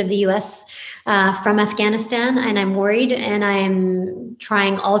the exit of the U.S. From Afghanistan. And I'm worried, and I'm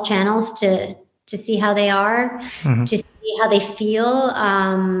trying all channels to see how they are, to see how they feel.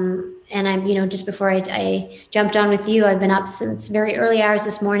 And I'm, just before I jumped on with you, I've been up since very early hours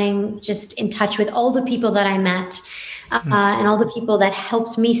this morning, just in touch with all the people that I met and all the people that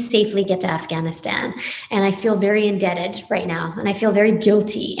helped me safely get to Afghanistan. And I feel very indebted right now. And I feel very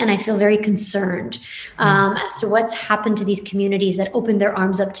guilty. And I feel very concerned as to what's happened to these communities that opened their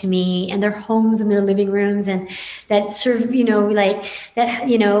arms up to me and their homes and their living rooms and that sort of,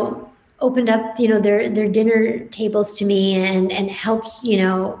 opened up, their dinner tables to me and helped,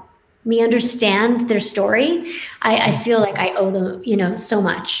 me understand their story. I feel like I owe them, so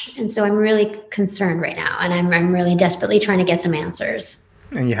much. And so I'm really concerned right now. And I'm really desperately trying to get some answers.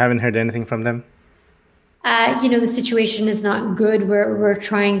 And you haven't heard anything from them? The situation is not good. We're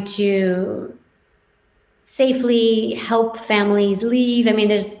trying to safely help families leave. I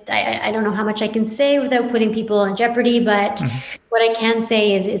mean, I don't know how much I can say without putting people in jeopardy, but what I can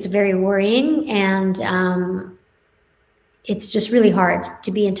say is it's very worrying. And, it's just really hard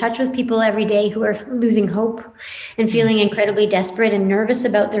to be in touch with people every day who are losing hope and feeling incredibly desperate and nervous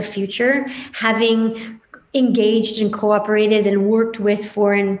about their future, having engaged and cooperated and worked with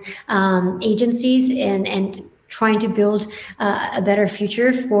foreign agencies and trying to build a better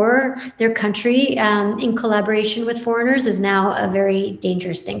future for their country in collaboration with foreigners is now a very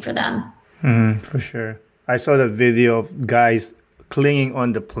dangerous thing for them. For sure. I saw that video of guys clinging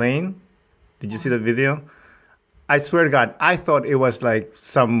on the plane. Did you see the video? I swear to God, I thought it was like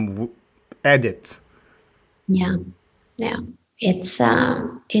some edit. Yeah. It's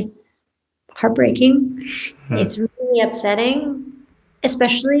heartbreaking. It's really upsetting,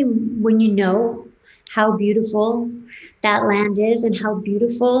 especially when you know how beautiful that land is and how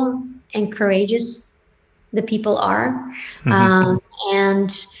beautiful and courageous the people are.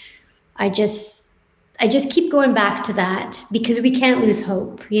 And I just keep going back to that because we can't lose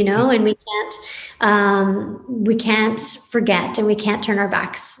hope, and we can't forget and we can't turn our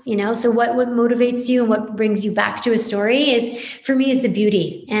backs, So what motivates you and what brings you back to a story is the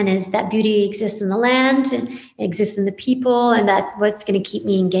beauty, and is that beauty exists in the land and exists in the people, and that's what's going to keep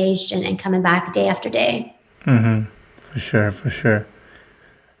me engaged and coming back day after day. For sure.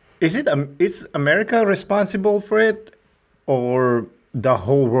 Is America responsible for it, or the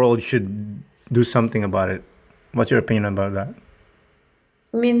whole world should do something about it? What's your opinion about that?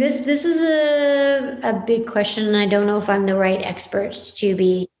 I mean, this is a big question, and I don't know if I'm the right expert to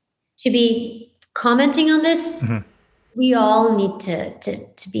be commenting on this. We all need to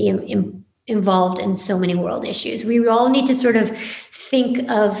be involved in so many world issues. We all need to sort of think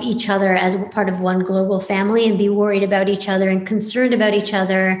of each other as part of one global family and be worried about each other and concerned about each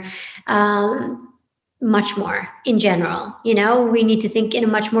other. Much more in general, we need to think in a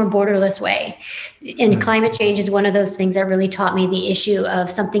much more borderless way. And climate change is one of those things that really taught me the issue of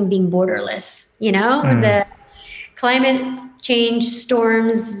something being borderless, the climate change,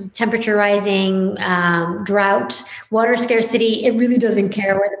 storms, temperature rising, drought, water scarcity. It really doesn't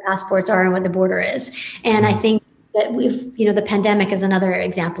care where the passports are and what the border is. And I think that the pandemic is another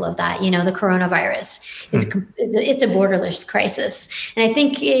example of that. The coronavirus it's a borderless crisis. And I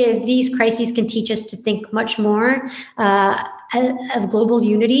think these crises can teach us to think much more of global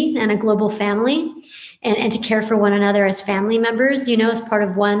unity and a global family and to care for one another as family members, as part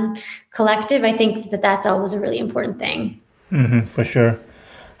of one collective. I think that's always a really important thing. For sure.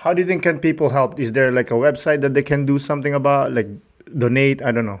 How do you think can people help? Is there like a website that they can do something about, like donate?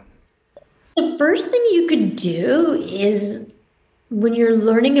 I don't know. The first thing you could do is, when you're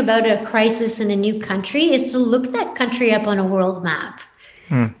learning about a crisis in a new country, is to look that country up on a world map.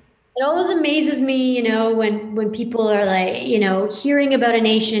 It always amazes me, when people are like, hearing about a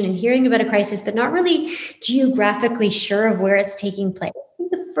nation and hearing about a crisis, but not really geographically sure of where it's taking place.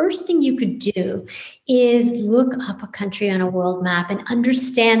 think the first thing you could do is look up a country on a world map and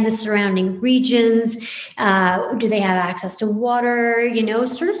understand the surrounding regions. Do they have access to water?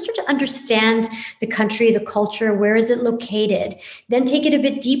 Sort of start to understand the country, the culture. Where is it located? Then take it a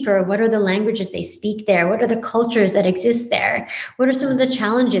bit deeper. What are the languages they speak there? What are the cultures that exist there? What are some of the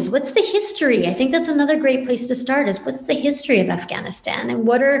challenges? What's the history? I think that's another great place to start is what's the history of Afghanistan? And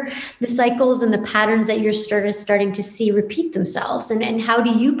what are the cycles and the patterns that you're starting to see repeat themselves? And how do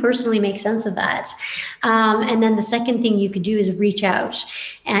you personally make sense of that? And then the second thing you could do is reach out.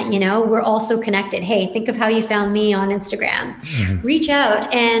 And, we're also connected. Hey, think of how you found me on Instagram. Mm-hmm. Reach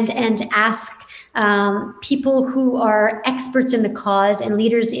out and ask people who are experts in the cause and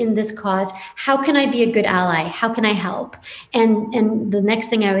leaders in this cause, how can I be a good ally? How can I help? And the next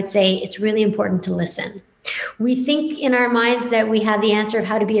thing I would say, it's really important to listen. We think in our minds that we have the answer of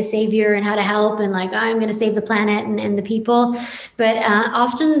how to be a savior and how to help and I'm going to save the planet and the people. But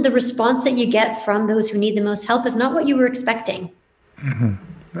often the response that you get from those who need the most help is not what you were expecting.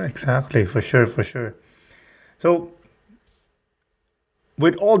 Mm-hmm. Exactly. For sure. So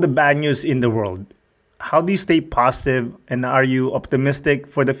with all the bad news in the world, how do you stay positive and are you optimistic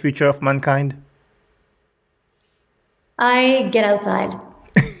for the future of mankind? I get outside.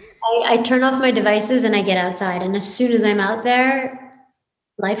 I turn off my devices and I get outside. And as soon as I'm out there,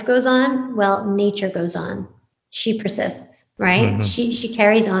 life goes on. Well, nature goes on. She persists, right? Mm-hmm. She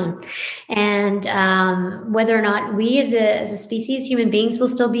carries on. And whether or not we as a species, human beings, will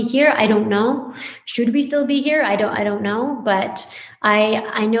still be here, I don't know. Should we still be here? I don't know. But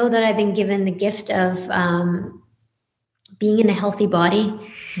I know that I've been given the gift of being in a healthy body.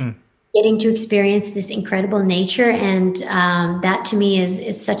 Getting to experience this incredible nature, and that to me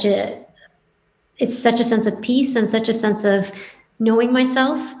is such a sense of peace and such a sense of knowing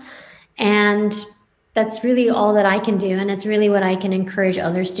myself, and that's really all that I can do, and it's really what I can encourage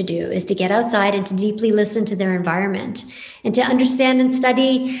others to do is to get outside and to deeply listen to their environment and to understand and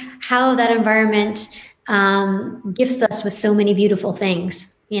study how that environment gifts us with so many beautiful things.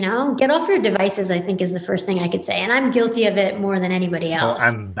 Get off your devices, I think, is the first thing I could say. And I'm guilty of it more than anybody else. Oh,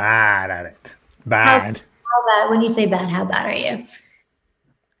 I'm bad at it. Bad. How bad? When you say bad, how bad are you?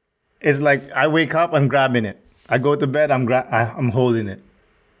 It's like I wake up, I'm grabbing it. I go to bed, I'm holding it.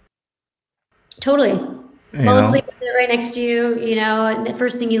 Totally. Fall asleep with it right next to you, and the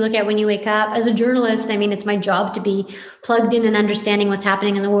first thing you look at when you wake up. As a journalist, it's my job to be plugged in and understanding what's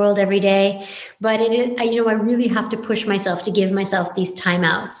happening in the world every day. But I really have to push myself to give myself these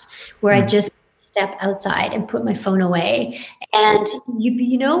timeouts where I just step outside and put my phone away. And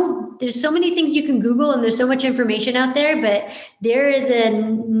there's so many things you can Google and there's so much information out there, but there is a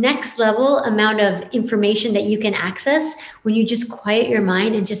next level amount of information that you can access when you just quiet your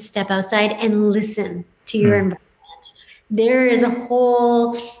mind and just step outside and listen to your environment. There is a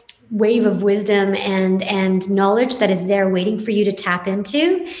whole wave of wisdom and knowledge that is there waiting for you to tap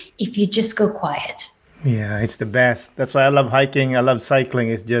into if you just go quiet. Yeah, it's the best. That's why I love hiking. I love cycling.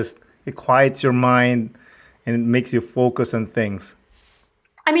 It quiets your mind and it makes you focus on things.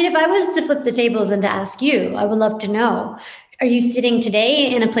 If I was to flip the tables and to ask you, I would love to know, are you sitting today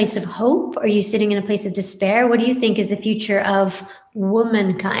in a place of hope? Are you sitting in a place of despair? What do you think is the future of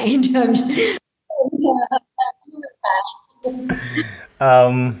womankind?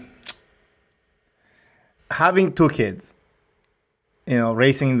 Having two kids,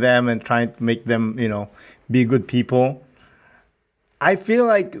 raising them and trying to make them, be good people. I feel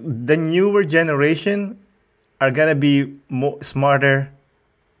like the newer generation are going to be more smarter,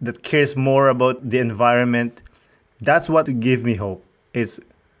 that cares more about the environment. That's what gives me hope, is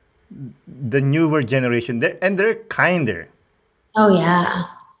the newer generation. They're kinder. Oh,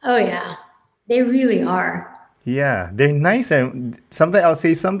 yeah. They really are. Yeah, they're nicer. Sometimes I'll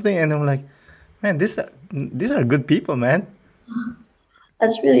say something and I'm like, man, these are good people, man.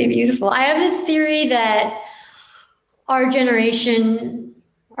 That's really beautiful. I have this theory that our generation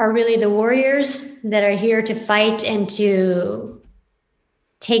are really the warriors that are here to fight and to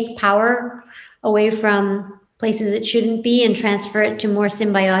take power away from places it shouldn't be and transfer it to more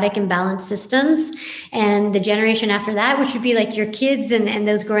symbiotic and balanced systems. And the generation after that, which would be like your kids and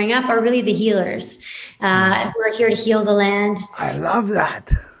those growing up, are really the healers who are here to heal the land. I love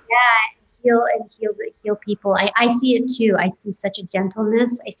that. Yeah, heal people. I see it too. I see such a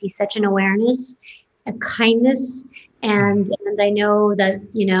gentleness. I see such an awareness, a kindness. And I know that,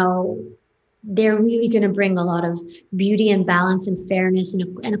 they're really going to bring a lot of beauty and balance and fairness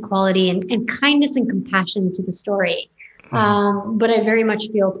and equality and kindness and compassion to the story. But I very much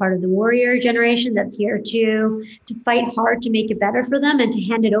feel part of the warrior generation that's here to fight hard to make it better for them and to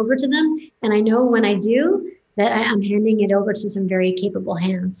hand it over to them. And I know when I do, that I'm handing it over to some very capable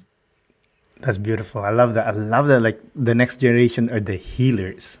hands. That's beautiful. I love that. I love that. Like the next generation are the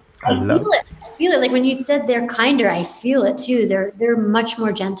healers. I feel it. I feel it. Like when you said they're kinder, I feel it too. They're much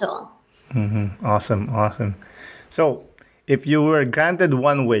more gentle. Awesome. Awesome. So, if you were granted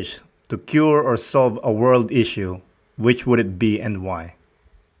one wish to cure or solve a world issue, which would it be and why?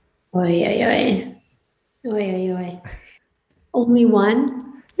 Oy, oy, oy. Oy, oy, oy. Only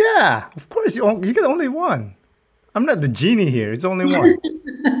one? Yeah, of course. You get only one. I'm not the genie here. It's only one.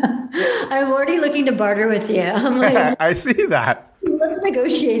 I'm already looking to barter with you. I'm like, I see that. let's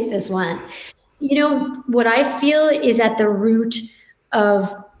negotiate this one. You know, what I feel is at the root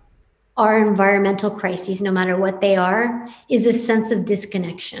of our environmental crises, no matter what they are, is a sense of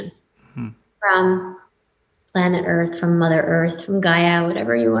disconnection from planet Earth, from Mother Earth, from Gaia,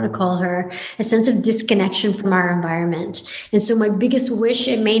 whatever you want to call her, a sense of disconnection from our environment. And so my biggest wish,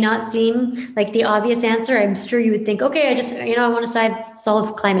 it may not seem like the obvious answer. I'm sure you would think, okay, I want to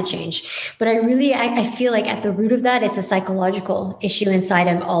solve climate change. But I feel like at the root of that, it's a psychological issue inside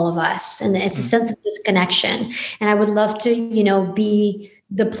of all of us. And it's a sense of disconnection. And I would love to, be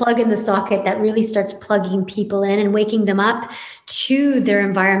the plug in the socket that really starts plugging people in and waking them up to their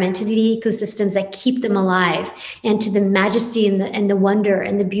environment, to the ecosystems that keep them alive, and to the majesty and the wonder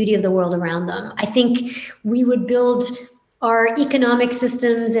and the beauty of the world around them. I think we would build our economic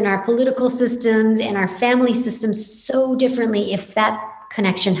systems and our political systems and our family systems so differently if that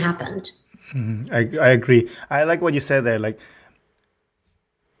connection happened. I agree. I like what you said there. Like,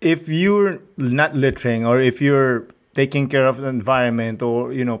 if you're not littering or if you're taking care of the environment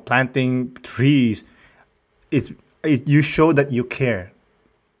or planting trees, you show that you care.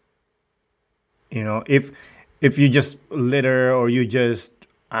 If you just litter or you just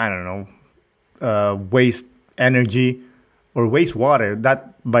waste energy or waste water,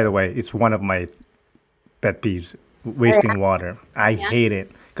 that, by the way, it's one of my pet peeves, wasting water. I hate it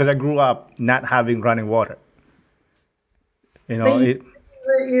because I grew up not having running water.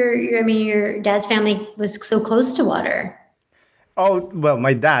 Your dad's family was so close to water. Oh, well,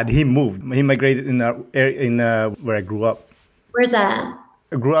 my dad, he moved. He migrated in where I grew up. Where's that?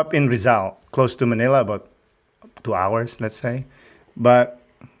 I grew up in Rizal, close to Manila, about 2 hours, let's say. But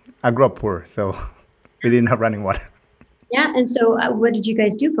I grew up poor, so we didn't have running water. Yeah, and so what did you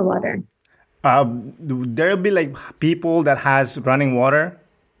guys do for water? There'll be like people that has running water.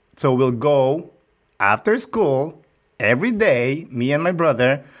 So we'll go after school every day. Me and my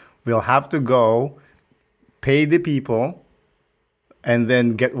brother will have to go pay the people and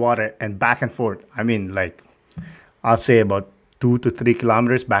then get water and back and forth. I mean, like, I'll say about 2 to 3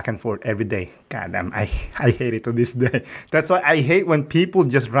 kilometers back and forth every day. God damn, I hate it to this day. That's why I hate when people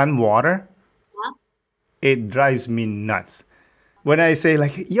just run water. It drives me nuts. When I say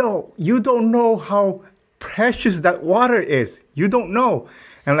like, yo, you don't know how precious that water is. You don't know.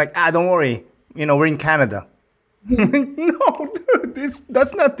 And I'm like, don't worry. We're in Canada. No, dude,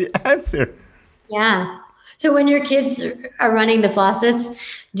 that's not the answer. Yeah. So when your kids are running the faucets,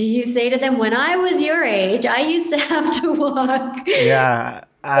 do you say to them, when I was your age, I used to have to walk? Yeah,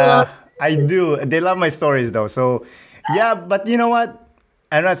 I do. They love my stories though. So yeah, but you know what?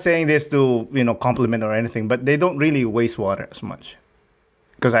 I'm not saying this to, compliment or anything, but they don't really waste water as much.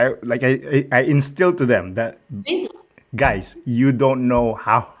 Because I instill to them that, guys, you don't know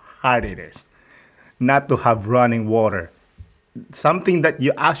how hard it is not to have running water. Something that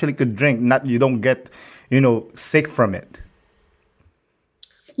you actually could drink, not you don't get, sick from it.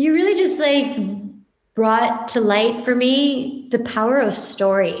 You really just brought to light for me the power of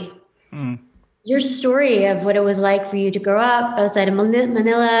story. Your story of what it was like for you to grow up outside of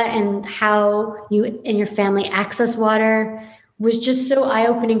Manila and how you and your family access water was just so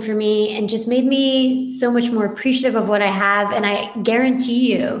eye-opening for me and just made me so much more appreciative of what I have. And I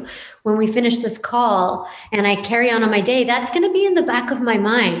guarantee you, when we finish this call and I carry on my day, that's going to be in the back of my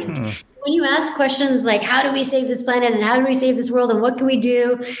mind. When you ask questions like, how do we save this planet and how do we save this world and what can we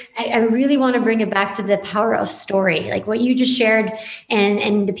do? I really want to bring it back to the power of story, like what you just shared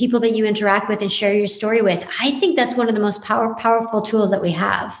and the people that you interact with and share your story with. I think that's one of the most powerful tools that we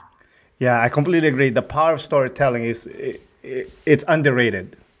have. Yeah, I completely agree. The power of storytelling it's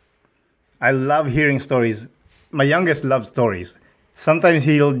underrated. I love hearing stories. My youngest loves stories. Sometimes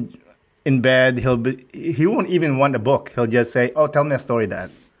he'll in bed, he won't even want a book. He'll just say, "Oh, tell me a story, Dad."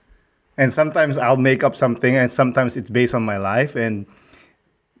 And sometimes I'll make up something, and sometimes it's based on my life, and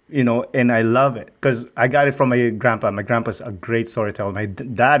and I love it because I got it from my grandpa. My grandpa's a great storyteller. My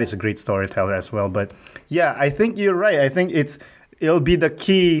dad is a great storyteller as well. But yeah, I think you're right. I think it'll be the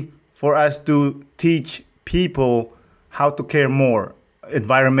key for us to teach people how to care more.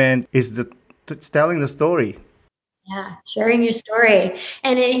 Environment is the telling the story. Yeah, sharing your story.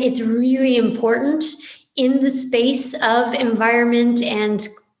 And it's really important in the space of environment and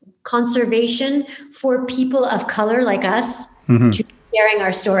conservation for people of color like us to be sharing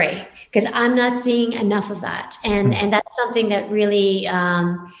our story, because I'm not seeing enough of that. And that's something that really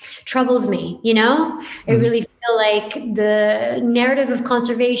troubles me, I really feel like the narrative of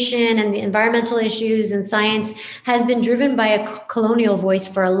conservation and the environmental issues and science has been driven by a colonial voice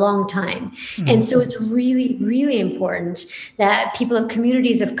for a long time. And so it's really, really important that people of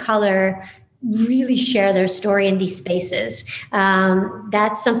communities of color really share their story in these spaces.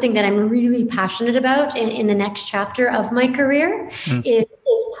 That's something that I'm really passionate about in the next chapter of my career, is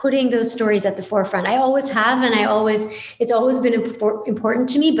putting those stories at the forefront. I always have, and it's always been important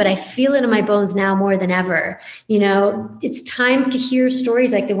to me, but I feel it in my bones now more than ever. It's time to hear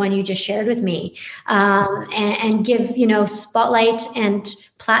stories like the one you just shared with me, and give, spotlight and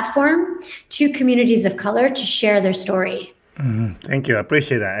platform to communities of color to share their story. Thank you. I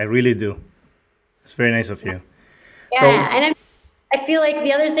appreciate that. I really do. It's very nice of you. Yeah, and I feel like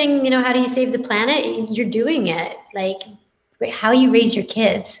the other thing, how do you save the planet? You're doing it. Like how you raise your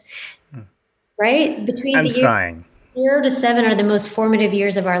kids, right? Between I'm the trying. 0 to 7 are the most formative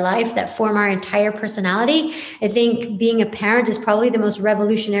years of our life that form our entire personality. I think being a parent is probably the most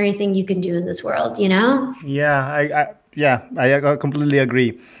revolutionary thing you can do in this world, Yeah, I completely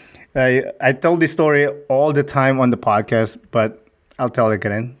agree. I tell this story all the time on the podcast, but I'll tell it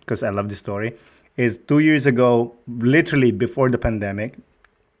again because I love this story. Is 2 years ago, literally before the pandemic,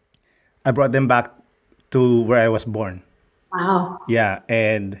 I brought them back to where I was born. Wow. Yeah,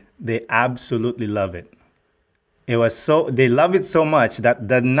 and they absolutely love it. They love it so much that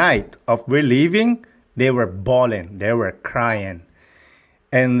the night of we're leaving, they were bawling, they were crying.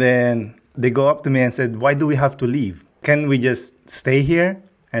 And then they go up to me and said, "Why do we have to leave? Can we just stay here?"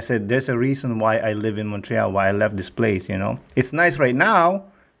 I said, "There's a reason why I live in Montreal, why I left this place, It's nice right now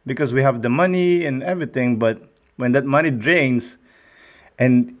because we have the money and everything, but when that money drains,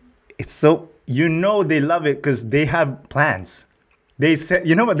 and it's so, they love it because they have plans." They said,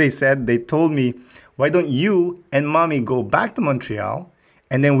 you know what they said? They told me, "Why don't you and mommy go back to Montreal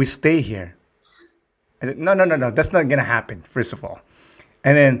and then we stay here?" I said, no, that's not going to happen, first of all.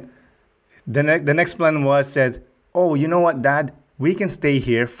 And then the next plan said, "Oh, you know what, Dad? We can stay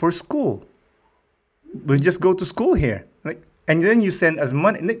here for school. We'll just go to school here. And then you send us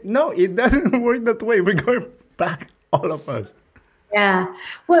money." No, it doesn't work that way. We're going back, all of us. Yeah.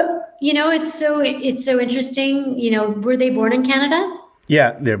 Well, it's so interesting. Were they born in Canada?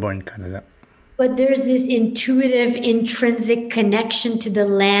 Yeah, they're born in Canada. But there's this intuitive, intrinsic connection to the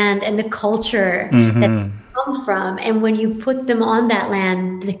land and the culture that they come from. And when you put them on that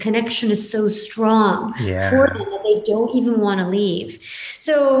land, the connection is so strong for them that they don't even want to leave.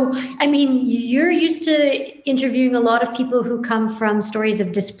 So, you're used to interviewing a lot of people who come from stories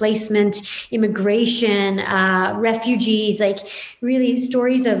of displacement, immigration, refugees, like really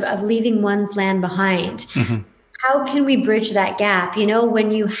stories of leaving one's land behind. How can we bridge that gap? When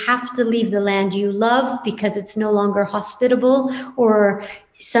you have to leave the land you love because it's no longer hospitable or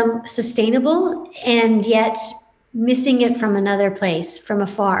sustainable, and yet missing it from another place, from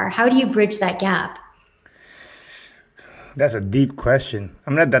afar. How do you bridge that gap? That's a deep question.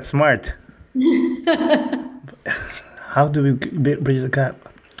 I'm not that smart. How do we bridge the gap?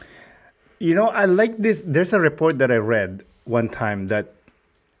 I like this. There's a report that I read one time that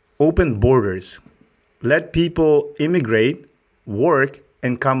open borders, let people immigrate, work,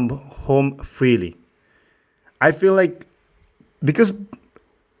 and come home freely. I feel like, because,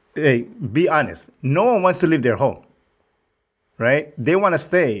 hey, be honest, no one wants to leave their home, right? They want to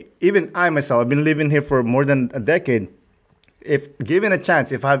stay. Even I myself, I've been living here for more than a decade. If given a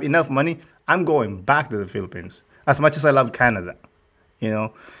chance, if I have enough money, I'm going back to the Philippines. As much as I love Canada,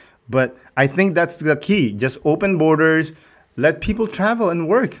 But I think that's the key. Just open borders, let people travel and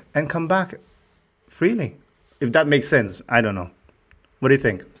work and come back freely. If that makes sense. I don't know. What do you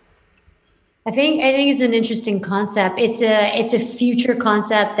think? I think it's an interesting concept. It's a future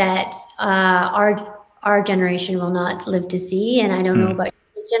concept that our generation will not live to see, and I don't know about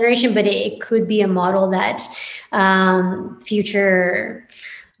this generation, but it could be a model that future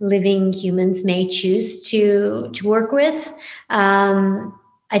living humans may choose to work with.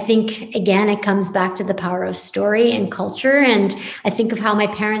 I think, again, it comes back to the power of story and culture. And I think of how my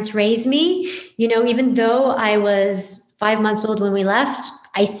parents raised me. Even though I was 5 months old when we left,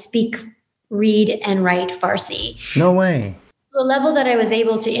 I speak, read, and write Farsi. No way. To a level that I was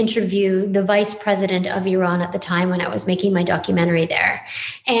able to interview the vice president of Iran at the time when I was making my documentary there.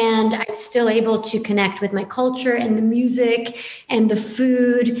 And I'm still able to connect with my culture and the music and the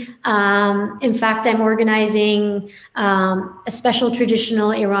food. In fact, I'm organizing a special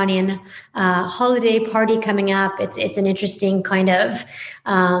traditional Iranian holiday party coming up. It's an interesting kind of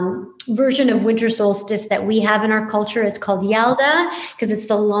version of winter solstice that we have in our culture. It's called Yalda because it's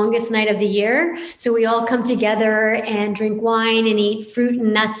the longest night of the year. So we all come together and drink wine and eat fruit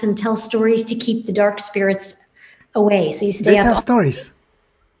and nuts and tell stories to keep the dark spirits away. So you stay They up tell stories.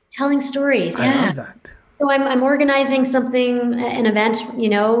 telling stories. I Yeah. love that. So I'm organizing something, an event,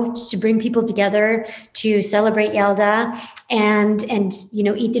 to bring people together to celebrate Yalda and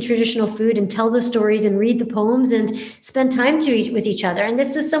eat the traditional food and tell the stories and read the poems and spend time with each other. And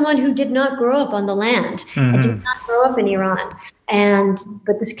this is someone who did not grow up on the land. I did not grow up in Iran.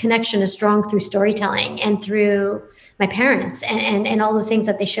 But this connection is strong through storytelling and through my parents and all the things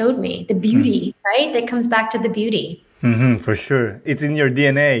that they showed me, the beauty, right? That comes back to the beauty. For sure. It's in your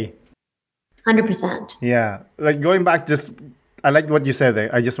DNA. 100%. Yeah. Like going back, I like what you said there.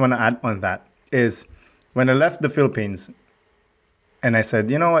 I just want to add on that is when I left the Philippines and I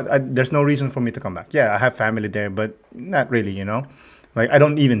said, you know what, there's no reason for me to come back. Yeah, I have family there, but not really, Like I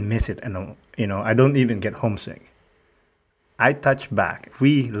don't even miss it. And, I don't even get homesick. I touched back.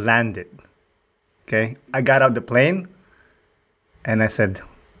 We landed. Okay. I got out the plane and I said,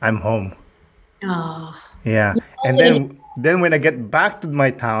 I'm home. Oh. Yeah. And then when I get back to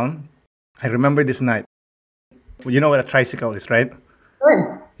my town, I remember this night. You know what a tricycle is, right?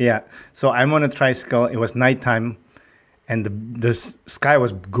 Sure. Yeah. So I'm on a tricycle. It was nighttime, and the sky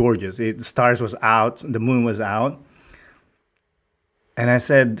was gorgeous. The stars was out. The moon was out. And I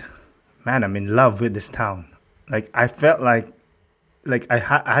said, man, I'm in love with this town. Like, I felt like I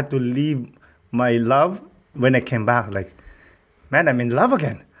had to leave my love when I came back. Like, man, I'm in love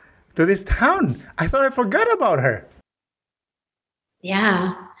again to this town. I thought I forgot about her.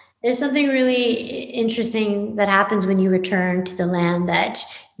 Yeah. There's something really interesting that happens when you return to the land that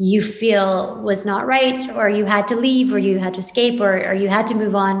you feel was not right, or you had to leave, or you had to escape, or you had to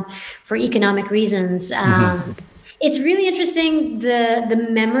move on for economic reasons. It's really interesting the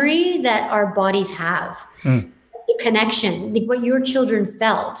memory that our bodies have. The connection, what your children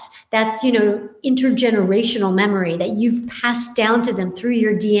felt. That's, intergenerational memory that you've passed down to them through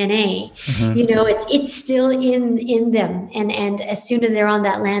your DNA. It's still in them. And as soon as they're on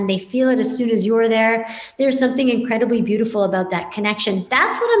that land, they feel it as soon as you're there. There's something incredibly beautiful about that connection.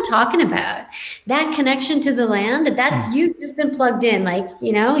 That's what I'm talking about. That connection to the land, that's you've just been plugged in. Like,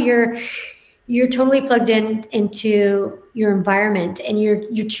 you're totally plugged into your environment, and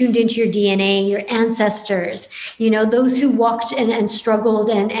you're tuned into your DNA, your ancestors, those who walked and struggled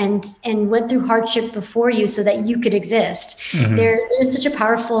and went through hardship before you so that you could exist. There's such a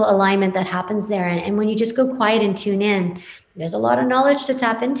powerful alignment that happens there. And when you just go quiet and tune in, there's a lot of knowledge to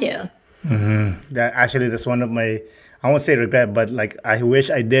tap into. That's one of my, I won't say regret, but like I wish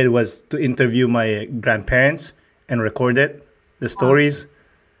I did was to interview my grandparents and record the stories.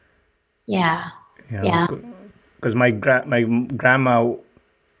 Yeah. Because my grandma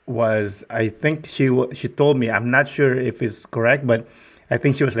was, I think she told me, I'm not sure if it's correct, but I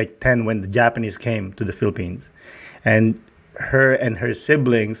think she was like 10 when the Japanese came to the Philippines. And her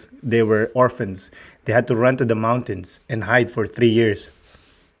siblings, they were orphans. They had to run to the mountains and hide for 3 years.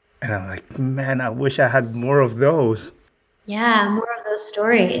 And I'm like, man, I wish I had more of those. Yeah, more of those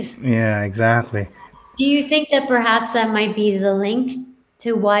stories. Yeah, exactly. Do you think that perhaps that might be the link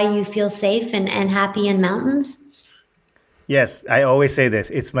to why you feel safe and happy in mountains? Yes, I always say this.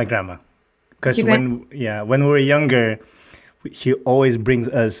 It's my grandma. Because when we were younger, she always brings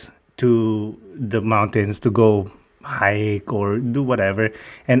us to the mountains to go hike or do whatever.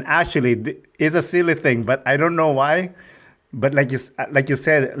 And actually, it's a silly thing, but I don't know why. But like you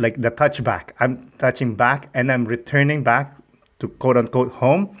said, like the touchback, I'm touching back and I'm returning back to quote unquote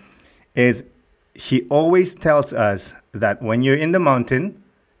home. Is she always tells us that when you're in the mountain,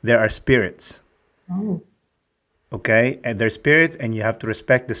 there are spirits. Oh. Okay? And they're spirits, and you have to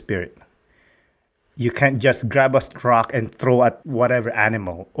respect the spirit. You can't just grab a rock and throw at whatever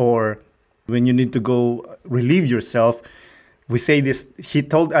animal. Or when you need to go relieve yourself, we say this. She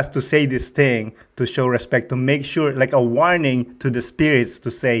told us to say this thing to show respect, to make sure, like a warning to the spirits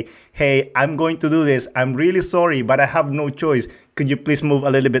to say, hey, I'm going to do this. I'm really sorry, but I have no choice. Could you please move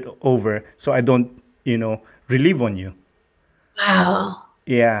a little bit over so I don't, relieve on you? Wow.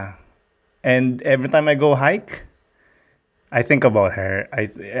 Yeah. And every time I go hike, I think about her.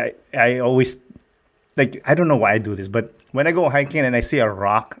 I always, like, I don't know why I do this, but when I go hiking and I see a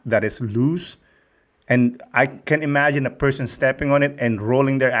rock that is loose and I can imagine a person stepping on it and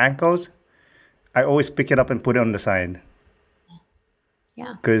rolling their ankles, I always pick it up and put it on the side.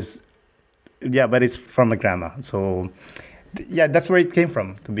 Yeah. But it's from my grandma. So, yeah, that's where it came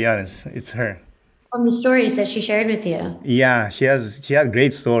from, to be honest. It's her. From the stories that she shared with you. Yeah, she has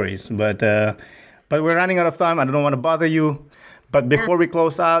great stories, but we're running out of time. I don't want to bother you. But before we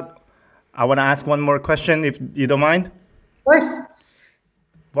close out, I want to ask one more question, if you don't mind. Of course.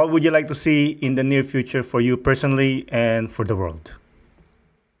 What would you like to see in the near future for you personally and for the world?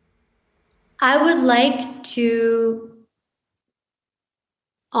 I would like to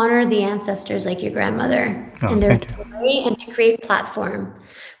honor the ancestors like your grandmother and their story, and to create a platform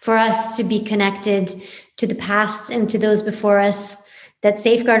for us to be connected to the past and to those before us that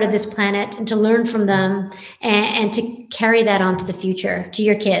safeguarded this planet, and to learn from them, and to carry that on to the future, to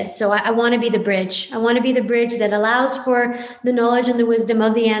your kids. So I want to be the bridge. I want to be the bridge that allows for the knowledge and the wisdom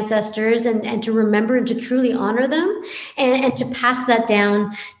of the ancestors, and to remember and to truly honor them, and to pass that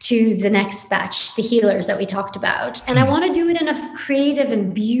down to the next batch, the healers that we talked about. And I want to do it in a creative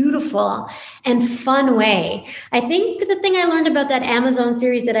and beautiful and fun way. I think the thing I learned about that Amazon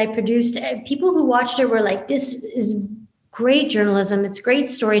series that I produced, people who watched it were like, this is great journalism, it's great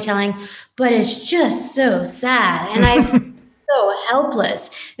storytelling, but it's just so sad, and I feel so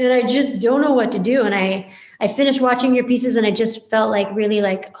helpless, and I just don't know what to do. And I finished watching your pieces, and I just felt like really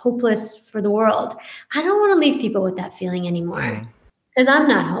like hopeless for the world. I don't want to leave people with that feeling anymore, because I'm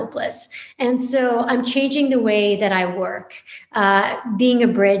not hopeless. And so I'm changing the way that I work, being a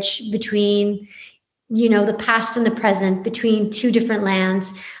bridge between the past and the present, between two different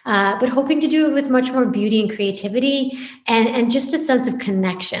lands, but hoping to do it with much more beauty and creativity, and just a sense of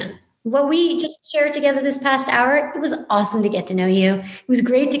connection. What we just shared together this past hour, it was awesome to get to know you. It was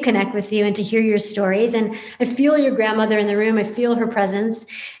great to connect with you and to hear your stories. And I feel your grandmother in the room. I feel her presence.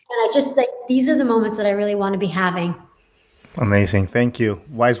 And I just like, these are the moments that I really want to be having. Amazing. Thank you.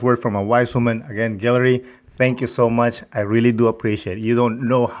 Wise word from a wise woman. Again, Guillory, thank you so much. I really do appreciate it. You don't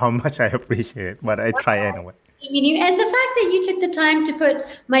know how much I appreciate it, but I try anyway. And the fact that you took the time to put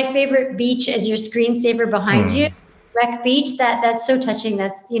my favorite beach as your screensaver behind you, Wreck Beach, that's so touching.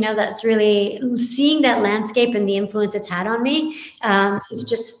 That's really, seeing that landscape and the influence it's had on me is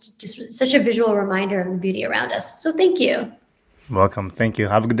just such a visual reminder of the beauty around us. So thank you. Welcome. Thank you.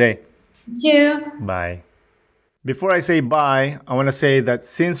 Have a good day. You too. Bye. Before I say bye, I want to say that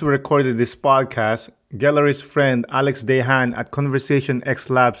since we recorded this podcast, Guillory's friend Alex Dehan at Conversation X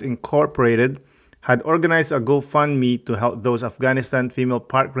Labs Incorporated had organized a GoFundMe to help those Afghanistan female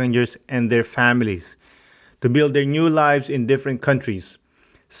park rangers and their families to build their new lives in different countries.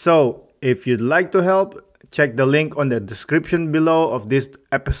 So, if you'd like to help, check the link on the description below of this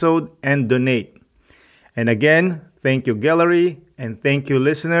episode and donate. And again, thank you, Guillory, and thank you,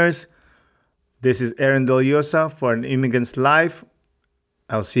 listeners. This is Aaron Del Llosa for An Immigrant's Life.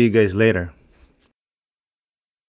 I'll see you guys later.